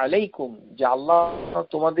বিহা আলাইকুম, যে আল্লাহ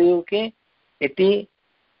তোমাদেরকে এটি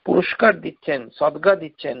পুরস্কার দিচ্ছেন, সদকা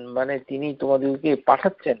দিচ্ছেন, মানে তিনি তোমাদেরকে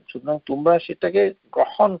পাঠাচ্ছেন, সুতরাং তোমরা সেটাকে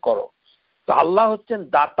গ্রহণ করো। তো আল্লাহ হচ্ছেন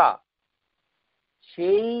দাতা,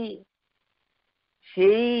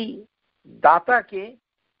 সেই দাতাকে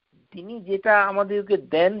তিনি যেটা আমাদেরকে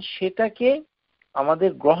দেন সেটাকে আমাদের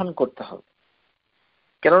গ্রহণ করতে হবে।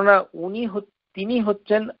 কেননা তিনি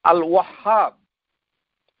হচ্ছেন আল ওয়াহ্হাব,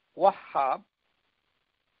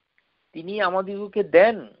 তিনি আমাদেরকে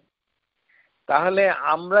দেন। তাহলে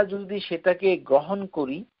আমরা যদি সেটাকে গ্রহণ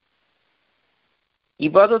করি,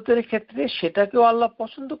 ইবাদতের ক্ষেত্রে সেটাকেও আল্লাহ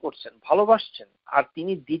পছন্দ করছেন, ভালোবাসছেন, আর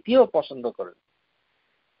তিনি দিতেও পছন্দ করেন।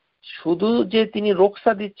 শুধু যে তিনি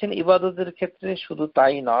রুখসা দিচ্ছেন ইবাদতের ক্ষেত্রে শুধু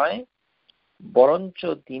তাই নয়, বরঞ্চ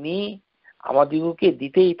তিনি আমাদিগকে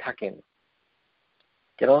দিতেই থাকেন।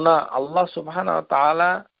 কেননা আল্লাহ সুবহানাহু ওয়া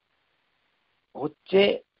তাআলা হচ্ছে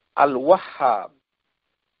আল ওয়াহ্হাব,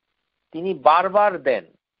 তিনি বারবার দেন।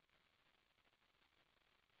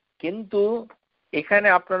 কিন্তু এখানে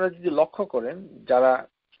আপনারা যদি লক্ষ্য করেন, যারা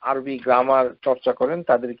আরবি গ্রামার চর্চা করেন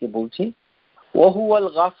তাদেরকে বলছি, ওয়াহুয়াল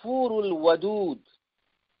গাফুরুল ওয়াদুদ,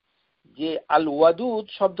 যে আল ওয়াদুদ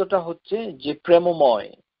শব্দটা হচ্ছে যে প্রেমময়,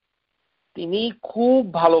 তিনি খুব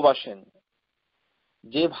ভালোবাসেন,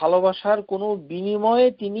 যে ভালোবাসার কোনো বিনিময়ে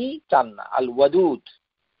তিনি চান না, আল ওয়াদুদ।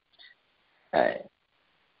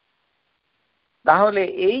 তাহলে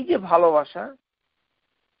এই যে ভালোবাসা,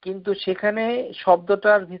 কিন্তু সেখানে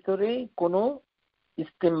শব্দটার ভিতরে কোনো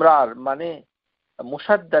ইস্তিমরার মানে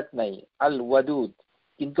মুসাদ্দাত নাই, আল ওয়াদুদ।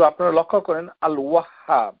 কিন্তু আপনারা লক্ষ্য করেন আল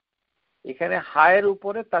ওয়াহ্হাব, এখানে হায়ের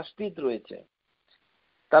উপরে তাসদীদ রয়েছে।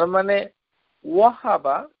 তার মানে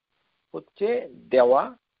ওয়াহাবা হচ্ছে দেওয়া,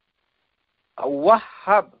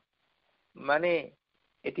 ওয়াহ্হাব মানে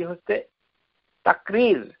এটি হচ্ছে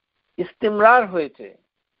তাকরির, ইস্তিমরার হয়েছে,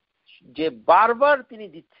 যে বারবার তিনি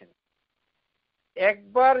দিচ্ছেন।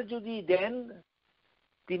 একবার যদি দেন,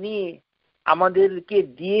 তিনি আমাদেরকে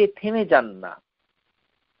দিয়ে থেমে যান না,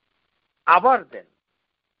 আবার দেন,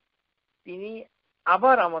 তিনি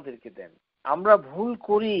আবার আমাদেরকে দেন। আমরা ভুল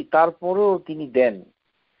করি তারপরেও তিনি দেন,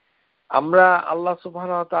 আমরা আল্লাহ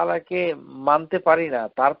সুবহানাহু ওয়া তাআলাকে মানতে পারি না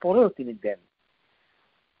তারপরেও তিনি দেন।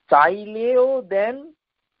 চাইলেও দেন,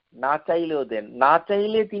 না চাইলেও দেন। না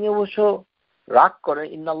চাইলে তিনি অবশ্য রাগ করেন,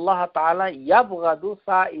 ইন্নাল্লাহ তাআলা ইয়াবগাদু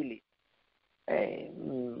সাইলি,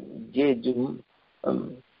 যে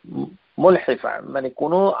মুলহিফা মানে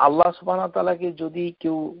কোন আল্লাহ সুবহানাহু ওয়া তাআলাকে যদি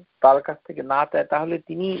কেউ তার কাছ থেকে না চায় তাহলে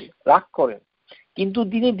তিনি রাগ করেন, কিন্তু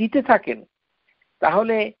তিনি দিতে থাকেন।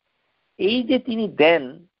 তাহলে এই যে তিনি দেন,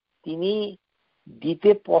 তিনি দিতে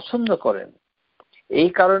পছন্দ করেন, এই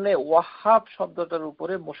কারণে ওয়াহ্হাব শব্দটার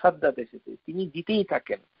উপরে মুসাদ্দাত এসেছে, তিনি দিতেই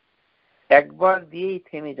থাকেন, একবার দিয়েই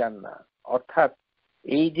থেমে যান না। অর্থাৎ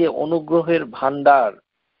এই যে অনুগ্রহের ভান্ডার,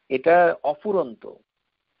 এটা অফুরন্ত।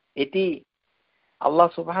 এটি আল্লাহ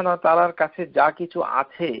সুবহানাহু ওয়া তাআলার কাছে যা কিছু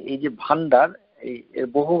আছে, এই যে ভান্ডার, এর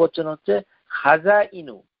বহুবচন হচ্ছে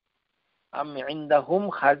খাজাইনু, আম ইনদাহুম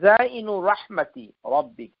খাজাইনু রাহমাতি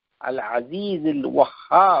রাব্বিক আল আজিজুল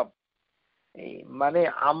ওয়াহ্হাব। মানে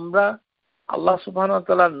আমরা আল্লাহ সুবহানাহু ওয়া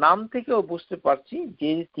তাআলার নাম থেকেও বুঝতে পারছি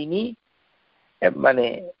যে তিনি মানে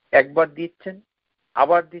একবার দিচ্ছেন,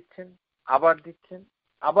 আবার দিচ্ছেন, আবার দিচ্ছেন,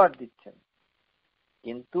 আবার দিচ্ছেন,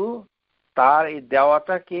 কিন্তু তার এই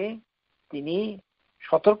দেওয়াটাকে তিনি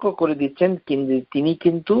সতর্ক করে দিচ্ছেন, কিন্তু তিনি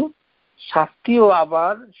কিন্তু শাস্তিও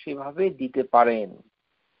আবার সেভাবে দিতে পারেন।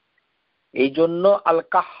 এই জন্য আল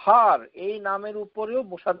কাহ্হার এই নামের উপরেও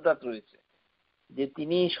মুসাদ্দাত রয়েছে, যে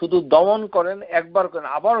তিনি শুধু দমন করেন, একবার করেন,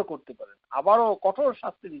 আবারও করতে পারেন, আবারও কঠোর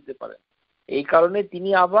শাস্তি দিতে পারেন। এই কারণে তিনি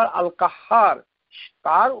আবার আল কাহ্হার,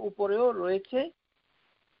 তার উপরেও রয়েছে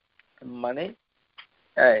মানে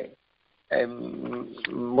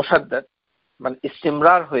মুসাদ্দাত, মানে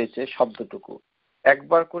ইস্তিমরার হয়েছে শব্দটুকু।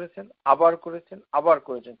 একবার করেছেন, আবার করেছেন, আবার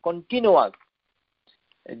করেছেন, কন্টিনিউয়াস।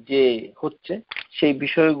 যে হচ্ছে সেই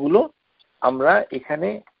বিষয়গুলো আমরা এখানে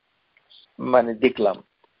মানে দেখলাম।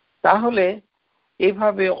 তাহলে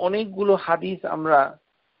এইভাবে অনেকগুলো হাদিস আমরা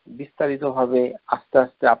বিস্তারিতভাবে আস্তে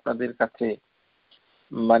আস্তে আপনাদের কাছে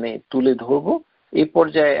মানে তুলে ধরব। এই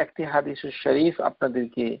পর্যায়ে একটি হাদিস শরীফ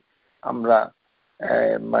আপনাদেরকে আমরা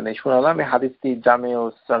মানে শোনালাম। এই হাদিসটি জামে ও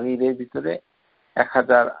সগীরের ভিতরে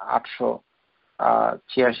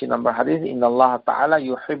 1886 নম্বর হাদিস। ইন্নাল্লাহ তাআলা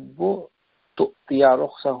ইউহিব্বু তু'তিয়া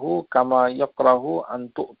রুখসাহু কামা ইয়াকরাহু আন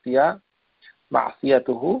তু'তিয়া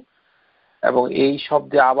মাসিয়াতুহু। এবং এই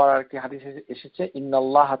শব্দে আবার আরেকটি হাদিস এসেছে,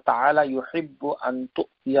 ইন্নাল্লাহ তাআলা ইউহিব্বু আন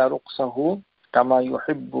তু'তিয়া রুখসাহু কামা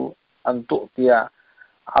ইউহিব্বু আন তু'তিয়া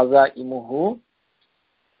আযাইমুহু।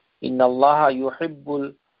 ইন্নাল্লাহ ইউহিব্বুল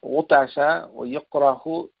উতাশা ওয়া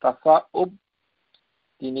ইয়াকরাহু তাসাউব।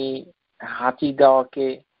 তিনি হাঁচি দেওয়াকে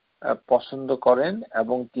পছন্দ করেন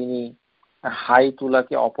এবং তিনি হাই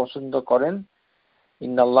তোলাকে অপছন্দ করেন।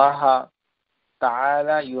 ইন্নাল্লাহ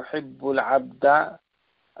তাআলা ইউহিব্বুল আবদা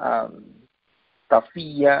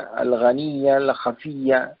তাফিয়া আল গানিয়া আল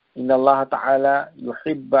খাফিয়া। ইন্নাল্লাহ তাআলা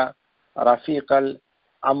ইউহিব্বু রাফিকাল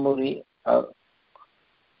আমরি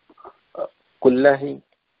কুল্লাহি।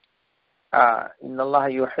 ইন্নাল্লাহ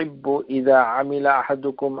ইউহিব্বু ইযা আমিলা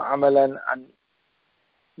আহাদুকুম আমালান আন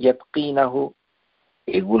ইয়াতকিনাহু।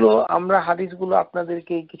 এগুলো আমরা হাদিসগুলো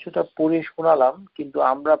আপনাদেরকে কিছুটা পড়ে শোনালাম, কিন্তু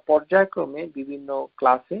আমরা পর্যায়ক্রমে বিভিন্ন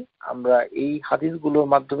ক্লাসে আমরা এই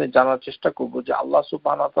হাদিসগুলোর মাধ্যমে জানার চেষ্টা করব যে আল্লাহ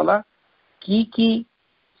সুবহানাহু ওয়া তাআলা কি কি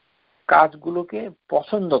কাজগুলোকে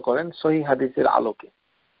পছন্দ করেন সহিহ হাদিসের আলোকে।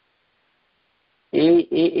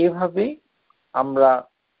 এইভাবে আমরা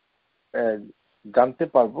জানতে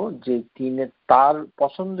পারবো যে তিনি তার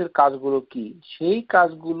পছন্দের কাজগুলো কি। সেই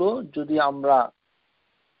কাজগুলো যদি আমরা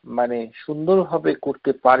মানে সুন্দরভাবে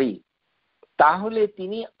করতে পারি তাহলে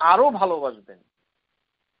তিনি আরো ভালোবাসবেন।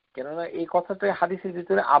 কেননা এই কথাটা হাদিসের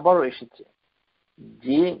ভিতরে আবারও এসেছে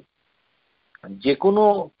যে কোনো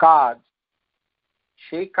কাজ,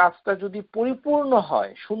 সেই কাজটা যদি পরিপূর্ণ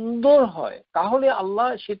হয়, সুন্দর হয়, তাহলে আল্লাহ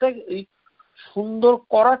সেটা সুন্দর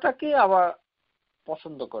করাটাকে আবার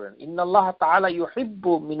পছন্দ করেন। ইন্নাল্লাহ তাআলা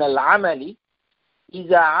ইউহিব্বু মিনাল আমালি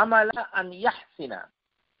ইযা আমালা আন ইয়াহসিনা।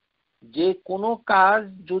 যে কোনো কাজ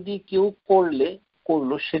যদি কেউ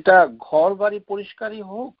করলো সেটা ঘর বাড়ি পরিষ্কারই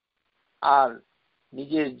হোক, আর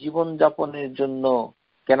নিজের জীবন যাপনের জন্য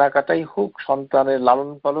কেনাকাটাই হোক, সন্তানের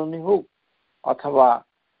লালন পালনই হোক, অথবা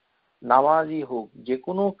নামাজই হোক, যে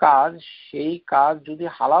কোনো কাজ, সেই কাজ যদি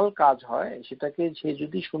হালাল কাজ হয় সেটাকে সে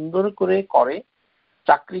যদি সুন্দর করে করে,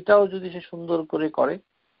 চাকরিটাও যদি সে সুন্দর করে করে,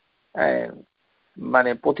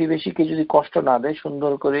 মানে প্রতিবেশীকে যদি কষ্ট না দেয়,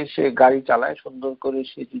 সুন্দর করে সে গাড়ি চালায়, সুন্দর করে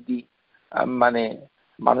সে যদি মানে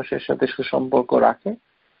মানুষের সাথে সুসম্পর্ক রাখে,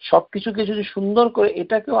 সবকিছুকে যদি সুন্দর করে,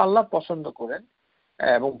 এটাকেও আল্লাহ পছন্দ করেন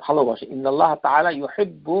এবং ভালোবাসে। ইন্নাল্লাহ তাআলা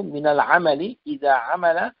ইউহিব্বু মিনাল আমালি ইযা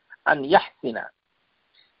আমালা আন ইয়াহসিনা।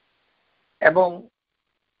 এবং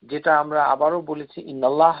যেটা আমরা আবারও বলেছি,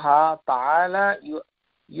 ইন্নাল্লাহ তাআলা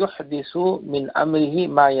ইউহদিসু মিন আমরিহি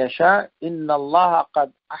মা ইয়াশা। ইন্নাল্লাহ ক্বাদ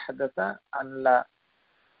আহদাসা আন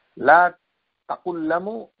লা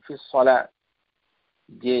তাকুল্লামু ফিস সালাত।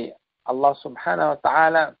 যে আল্লাহ সুবহানাহু ওয়া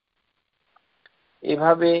তাআলা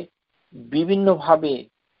এভাবে বিভিন্ন ভাবে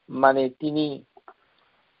মানে তিনি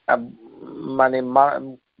মানে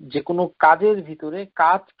যে কোনো কাজের ভিতরে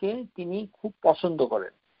কাজকে তিনি খুব পছন্দ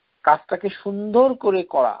করেন। কাজটাকে সুন্দর করে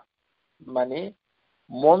করা, মানে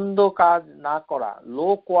মন্দ কাজ না করা, লো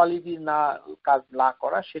কোয়ালিটির কাজ না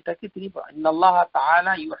করা, সেটাকে তিনি ইন্নাল্লাহ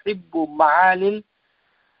তাআলা ইউহিব্বু মাআলিল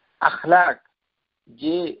আখলাক।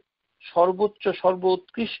 যে সর্বোচ্চ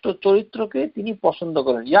সর্বোৎকৃষ্ট চরিত্রকে তিনি পছন্দ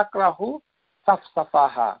করেন। ইয়াকরাহু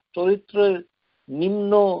সাফসাফাহা। চরিত্রের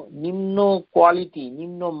নিম্ন কোয়ালিটি,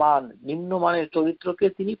 নিম্ন মানের চরিত্রকে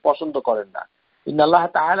তিনি পছন্দ করেন না। ইন্নাল্লাহ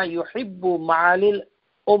তাআলা ইউহিব্বু মাআলিল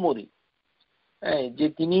উমুরি। যে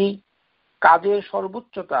তিনি কাজের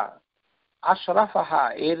সর্বোচ্চতা, আশরাফাহা,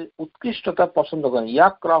 এর উৎকৃষ্টতা পছন্দ করেন।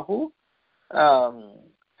 ইয়াকরাহু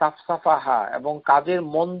সাফসাফাহা, এবং কাজের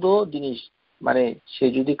মন্দ জিনিস, মানে সে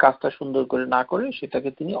যদি কাজটা সুন্দর করে না করে সেটাকে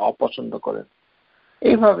তিনি অপছন্দ করেন।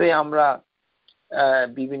 এইভাবে আমরা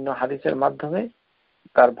বিভিন্ন হাদিসের মাধ্যমে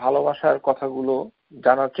তার ভালোবাসার কথাগুলো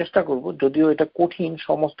জানার চেষ্টা করব। যদিও এটা কঠিন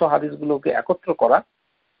সমস্ত হাদিসগুলোকে একত্র করা,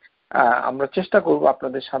 আমরা চেষ্টা করব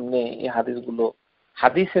আপনাদের সামনে এই হাদিসগুলো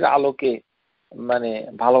হাদিসের আলোকে মানে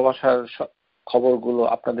ভালোবাসার খবরগুলো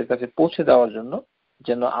আপনাদের কাছে পৌঁছে দেওয়ার জন্য,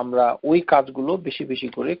 যেন আমরা ওই কাজগুলো বেশি বেশি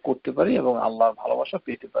করে করতে পারি এবং আল্লাহর ভালোবাসা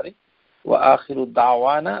পেতে পারি। ওয়া আখিরু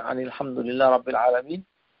দাওয়ানা আনিল হামদুলিল্লাহ রাব্বিল আলামিন।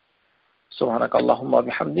 সুবহানাকা আল্লাহুম্মা ওয়া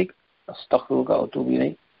বিহামদিক, আস্তাগফিরুকা ওয়া আতুবু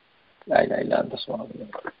ইলাইক। লা ইলাহা ইল্লা আনতা,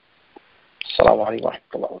 সুবহানাকা। আসসালামু আলাইকুম ওয়া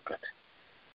রাহমাতুল্লাহি ওয়া বারাকাতুহু।